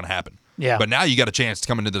was not going to happen. Yeah. But now you got a chance to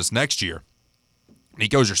come into this next year.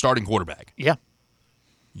 Nico's your starting quarterback. Yeah.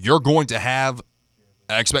 You're going to have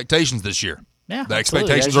expectations this year. Yeah, the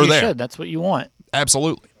expectations are there. That's what you want.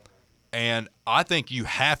 Absolutely. And I think you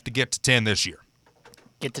have to get to 10 this year.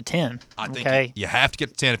 Get to 10. I think you have to get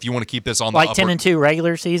to 10 if you want to keep this on like the upward. 10-2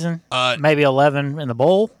 regular season, maybe 11 in the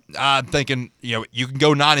bowl. I'm thinking you can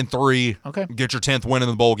go 9-3. Okay. Get your 10th win in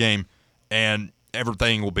the bowl game, and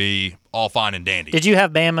everything will be all fine and dandy. Did you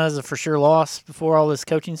have Bama as a for sure loss before all this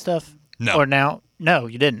coaching stuff? No. Or now? No,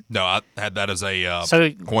 you didn't. No, I had that as a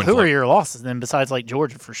so coin who flip. are your losses then besides like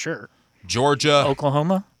Georgia for sure? Georgia,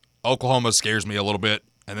 Oklahoma. Oklahoma scares me a little bit,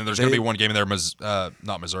 and then there's going to be one game in there,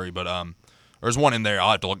 not Missouri, but there's one in there.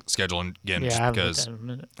 I'll have to look at the schedule again just because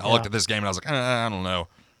I looked at this game and I was like, I don't know.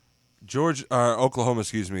 Oklahoma,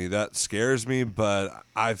 that scares me, but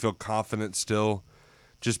I feel confident still,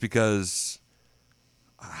 just because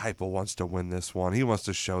Heupel wants to win this one. He wants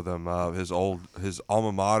to show them his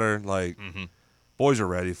alma mater. Like boys are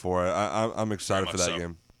ready for it. I'm excited for that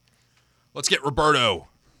game. Let's get Roberto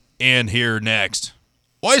in here next.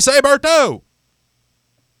 What do you say, Berto?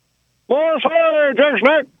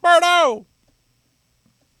 Berto!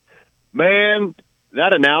 Man,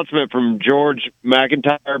 that announcement from George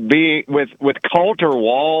McIntyre being with Coulter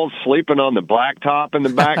Walls sleeping on the blacktop in the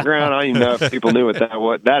background, I don't even know if people knew what that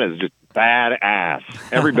was. That is just badass.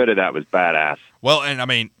 Every bit of that was badass. Well, and I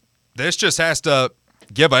mean, this just has to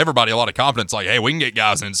give everybody a lot of confidence. Like, hey, we can get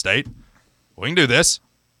guys in state. We can do this.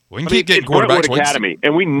 We can keep getting quarterbacks. Brentwood Academy,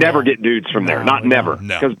 and we never get dudes from there. Not never.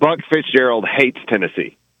 Because Buck Fitzgerald hates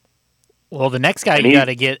Tennessee. Well, the next guy you got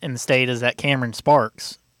to get in the state is that Cameron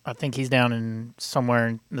Sparks. I think he's down in somewhere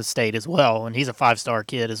in the state as well, and he's a 5-star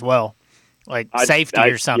kid as well, like safety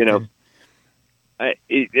or something.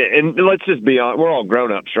 And let's just be honest, we're all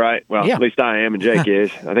grown-ups, right? Well, at least I am, and Jake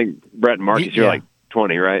is. I think Brett and Marcus, you're like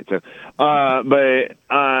 20, right? So, but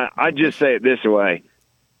I just say it this way.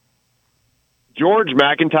 George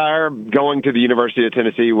McIntyre going to the University of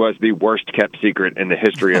Tennessee was the worst-kept secret in the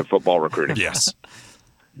history of football recruiting. Yes.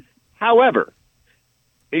 However,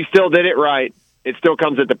 he still did it right. It still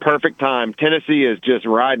comes at the perfect time. Tennessee is just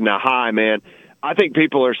riding a high, man. I think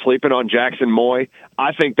people are sleeping on Jackson Moy.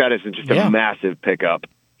 I think that is just a massive pickup.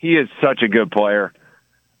 He is such a good player.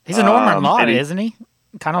 He's a Norman Lott, isn't he?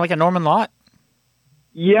 Kind of like a Norman Lott.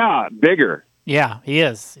 Yeah, bigger. Yeah, he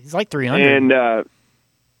is. He's like 300. And,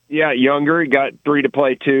 younger. He got 3 to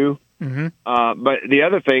play 2. Mm-hmm. But the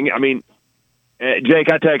other thing, I mean,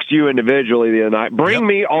 Jake, I text you individually the other night. Bring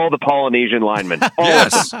me all the Polynesian linemen.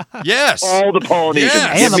 Yes. All the Polynesians.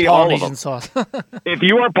 Yes. And the all Polynesian sauce. If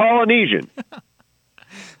you are Polynesian,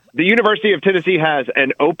 the University of Tennessee has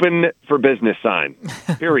an open for business sign,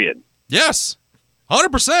 period. Yes.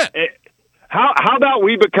 100%. How about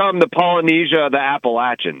we become the Polynesia of the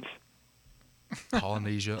Appalachians?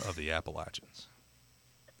 Polynesia of the Appalachians.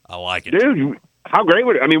 I like it. Dude, how great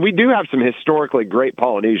would it? I mean, we do have some historically great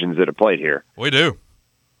Polynesians that have played here. We do.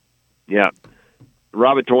 Yeah.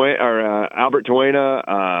 Albert Tuena,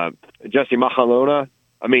 Jesse Machalona.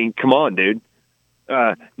 I mean, come on, dude.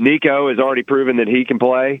 Nico has already proven that he can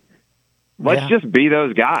play. Let's just be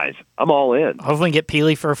those guys. I'm all in. Hopefully get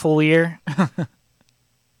Peely for a full year.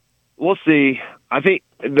 We'll see. I think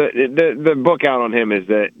the book out on him is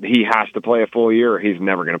that he has to play a full year or he's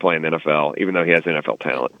never going to play in the NFL, even though he has NFL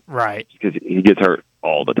talent. Right. Because he gets hurt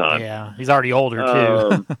all the time. Yeah, he's already older,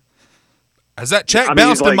 too. Has that check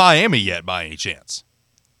bounced in Miami yet, by any chance?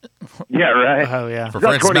 Yeah, right. Oh, yeah. For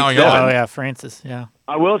Francis Malignano. Oh, yeah, Francis, yeah.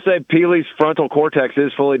 I will say Peely's frontal cortex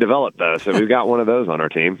is fully developed, though, so we've got one of those on our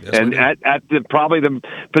team. Yes, and at probably the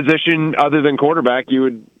position other than quarterback, you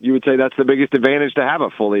would say that's the biggest advantage to have a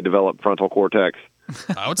fully developed frontal cortex.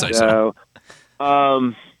 I would say so.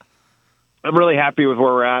 I'm really happy with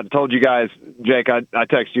where we're at. I told you guys, Jake, I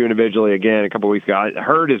texted you individually again a couple weeks ago.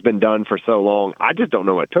 Herd has been done for so long. I just don't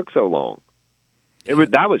know what took so long.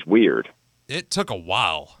 That was weird. It took a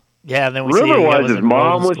while. Yeah, then we rumor was his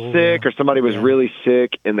mom was school, sick or somebody was really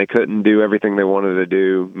sick and they couldn't do everything they wanted to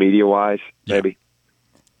do media-wise, maybe.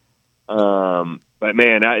 But,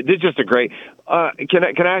 man, it's just a great can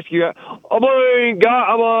I ask you,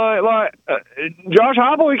 Josh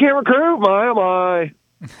Heupel, he can't recruit, am I?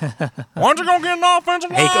 Why don't you go get an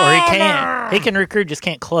offensive line? He can recruit, just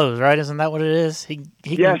can't close, right? Isn't that what it is?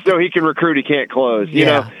 So he can recruit, he can't close. You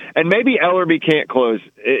know, and maybe Ellerby can't close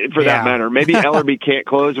for that matter. Maybe Ellerby can't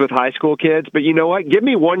close with high school kids. But you know what? Give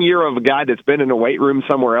me 1 year of a guy that's been in a weight room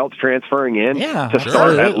somewhere else, transferring in to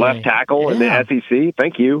start at left tackle in the SEC.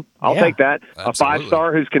 Thank you. I'll take that. Absolutely. A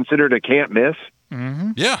 5-star who's considered a can't miss.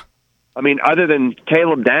 Mm-hmm. Yeah. I mean, other than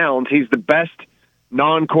Caleb Downs, he's the best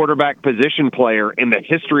non-quarterback position player in the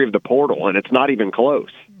history of the portal, and it's not even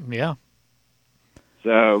close. Yeah.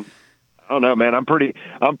 So, I don't know, man. I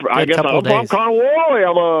guess I'm kind of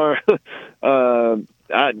worried.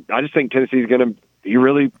 I just think Tennessee's going to be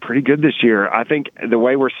really pretty good this year. I think the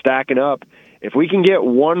way we're stacking up, if we can get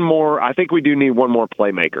one more, I think we do need one more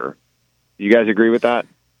playmaker. You guys agree with that?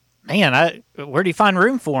 Man, where do you find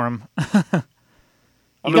room for him?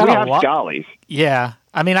 we have Schollies. Yeah.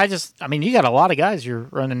 I mean, you got a lot of guys you're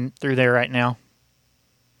running through there right now.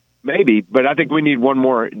 Maybe, but I think we need one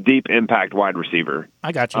more deep impact wide receiver.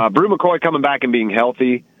 I got you. Brew McCoy coming back and being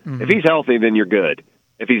healthy. Mm-hmm. If he's healthy, then you're good.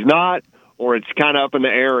 If he's not, or it's kind of up in the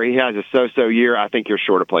air, or he has a so-so year, I think you're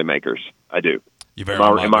short of playmakers. I do.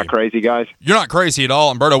 Am I crazy, guys? You're not crazy at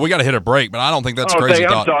all. And, Berto, we got to hit a break, but I don't think that's crazy.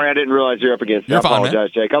 I'm sorry. I didn't realize you're up against it. You're fine, I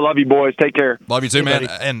apologize, man. Jake. I love you, boys. Take care. Love you too, man.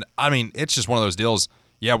 Buddy. And, I mean, it's just one of those deals.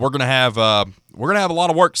 Yeah, we're gonna have a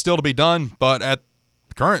lot of work still to be done, but at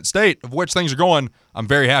the current state of which things are going, I'm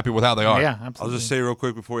very happy with how they are. Yeah, absolutely. I'll just say real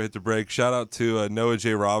quick before we hit the break, shout out to Noah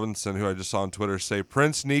J. Robinson, who I just saw on Twitter say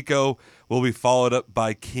Prince Nico will be followed up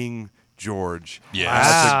by King George. Yes.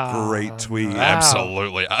 That's a great tweet. Wow.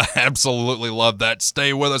 Absolutely. I absolutely love that.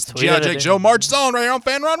 Stay with us. The Tweet G.I. it Jake in. Show marches on right here on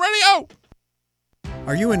Fanrun Radio.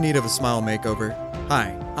 Are you in need of a smile makeover?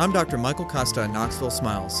 Hi, I'm Dr. Michael Costa at Knoxville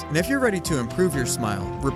Smiles, and if you're ready to improve your smile,